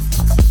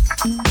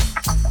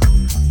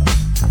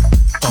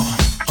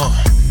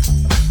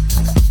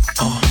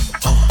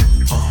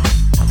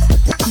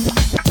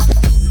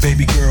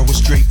 Baby girl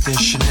was draped in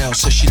Chanel.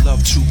 Said she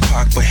loved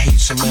Tupac but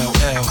hates some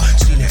LL.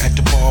 Seen her at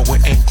the bar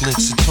with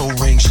anklets and toe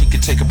rings. She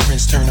could take a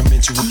prince, turn him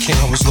into a king.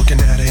 I was looking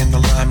at her in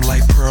the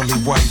limelight, pearly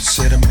white.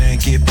 Said a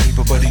man get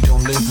paper but he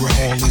don't live with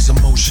all these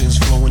emotions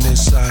flowing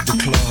inside the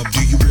club.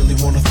 Do you really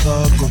want a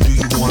thug or do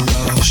you want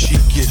love? She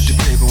get the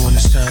paper when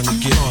it's time to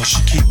get on. She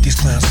keep these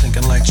clowns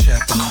thinking like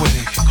Chapter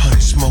Quick. Honey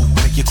smoke,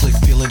 make your click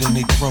feel it in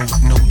their throat.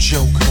 No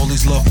joke, all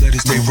these love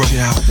letters they wrote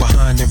out.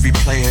 Behind every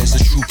player is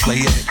a true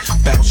player.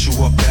 Bounce you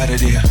up out of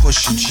there,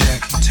 push and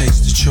jack.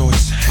 Taste the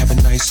choice, have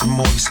it nice and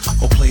moist.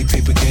 Or play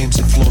paper games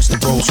and floss the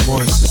Rolls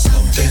Royce.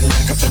 Something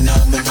like a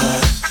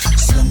phenomenon.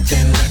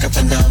 Something like a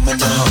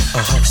phenomenon.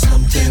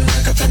 Something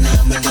like a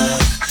phenomenon.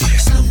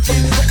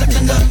 Something like a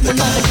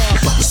phenomenon.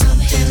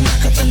 Something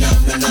like a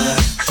phenomenon.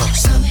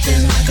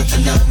 Something like a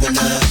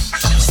phenomenon.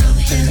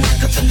 Something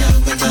like a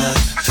phenomenon.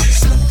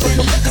 Something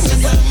like a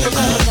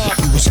phenomenon.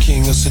 You was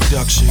king of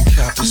seduction,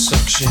 cop the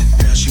suction.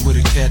 Now she with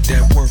a cat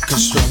that work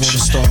construction.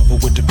 Starve her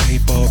with the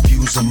paper,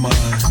 abuse her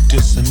mind.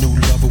 This a new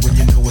lover when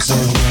you know it's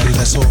alright.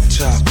 That's off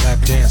top, lap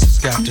dancers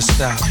got to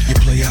stop. You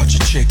play out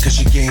your chick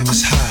cause your game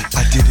is hot.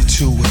 I did it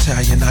too,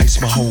 Italian ice,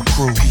 my whole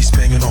crew. He's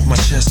banging off my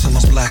chest till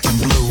I'm black and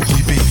blue.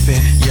 We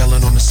beefing,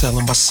 yelling on the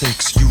ceiling by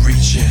 6. You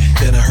reaching,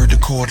 then I heard the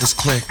cordless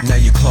click. Now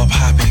you club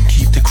hopping,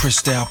 keep the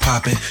crystal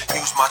popping.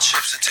 Use my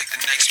chips and take the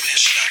next man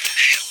shopping.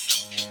 Hell no.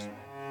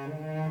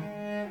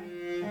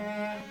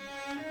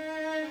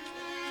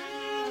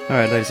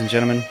 Alright, ladies and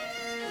gentlemen,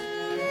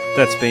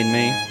 that's been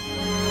me,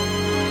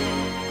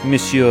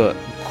 Monsieur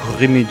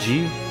Creamy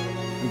G.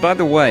 By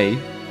the way,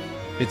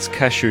 it's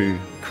Cashew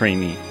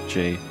Creamy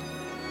G,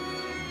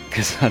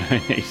 because I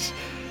don't eat,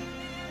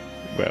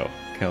 well,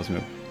 cow's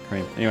milk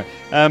cream. Anyway,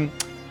 thank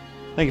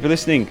you for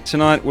listening.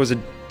 Tonight was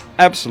an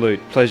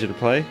absolute pleasure to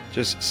play.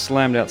 Just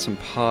slammed out some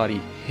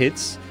party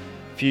hits.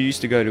 If you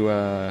used to go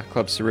to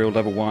Club Surreal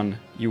Level 1,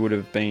 you would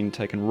have been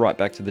taken right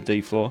back to the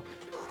D floor.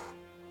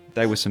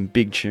 They were some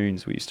big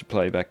tunes we used to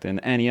play back then.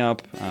 Annie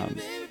Up,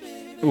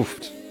 oof.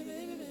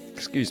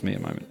 Excuse me a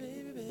moment.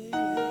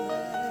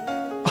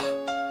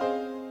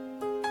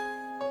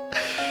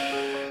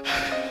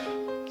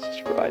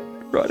 That's right.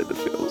 Right in the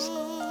feels.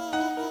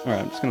 Alright,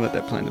 I'm just going to let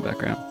that play in the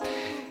background.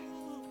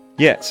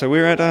 Yeah, so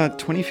we're at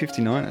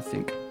 2059, I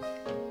think.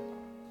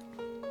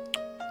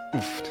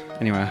 Oof.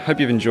 Anyway, I hope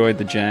you've enjoyed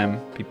the jam.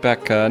 Be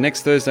back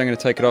next Thursday. I'm going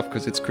to take it off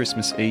because it's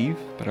Christmas Eve,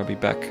 but I'll be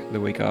back the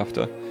week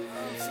after.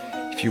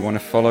 If you want to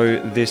follow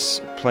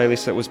this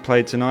playlist that was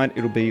played tonight,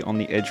 it'll be on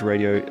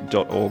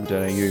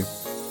theedgeradio.org.au.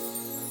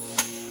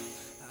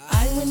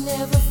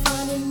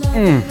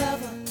 I'm going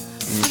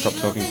to stop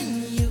talking.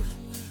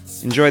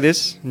 Enjoy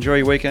this. Enjoy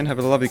your weekend. Have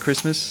a lovely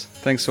Christmas.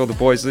 Thanks to all the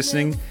boys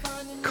listening.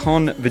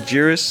 Con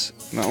Vigiris,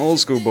 my old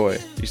school boy,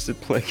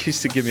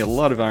 used to give me a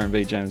lot of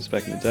R&B jams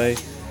back in the day.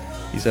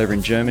 He's over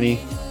in Germany,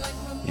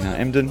 in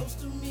Emden.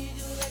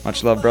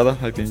 Much love, brother.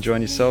 Hope you're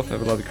enjoying yourself.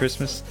 Have a lovely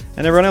Christmas.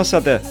 And everyone else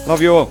out there,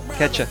 love you all.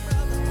 Catch ya.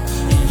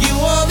 You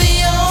are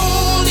the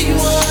only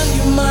one,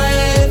 you're my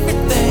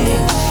everything.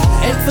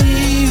 And for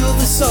you,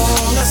 the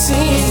song I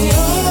sing.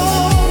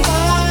 You're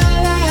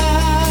my life.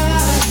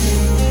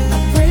 I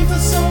pray for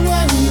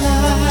someone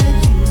like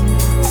you.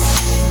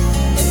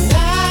 And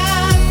I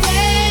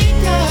thank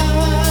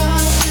God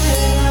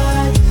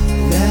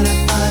that I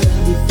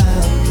finally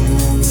found you.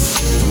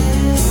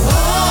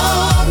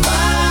 All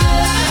my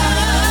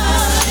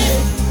life,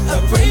 I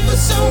pray for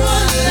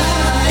someone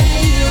like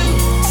you.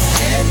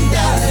 And I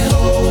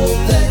hope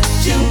that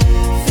you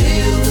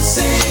feel the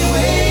same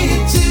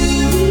way too.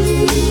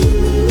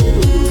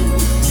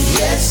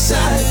 Yes, I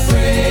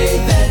pray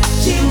that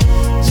you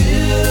do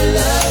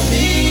love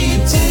me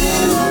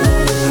too.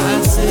 I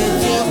said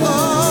you're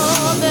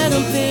all that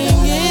I'm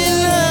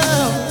thinking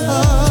of,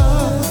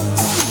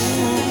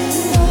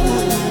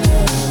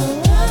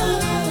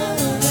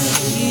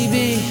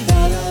 baby.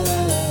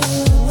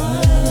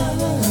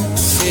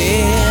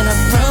 Said I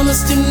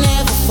promised to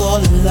never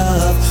fall in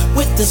love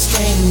with a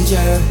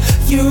stranger.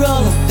 You're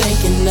all I'm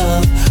thinking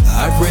of.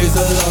 I praise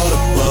the Lord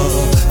above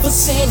for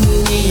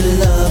sending me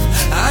love.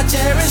 I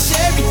cherish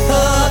every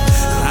hug.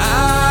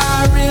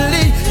 I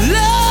really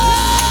love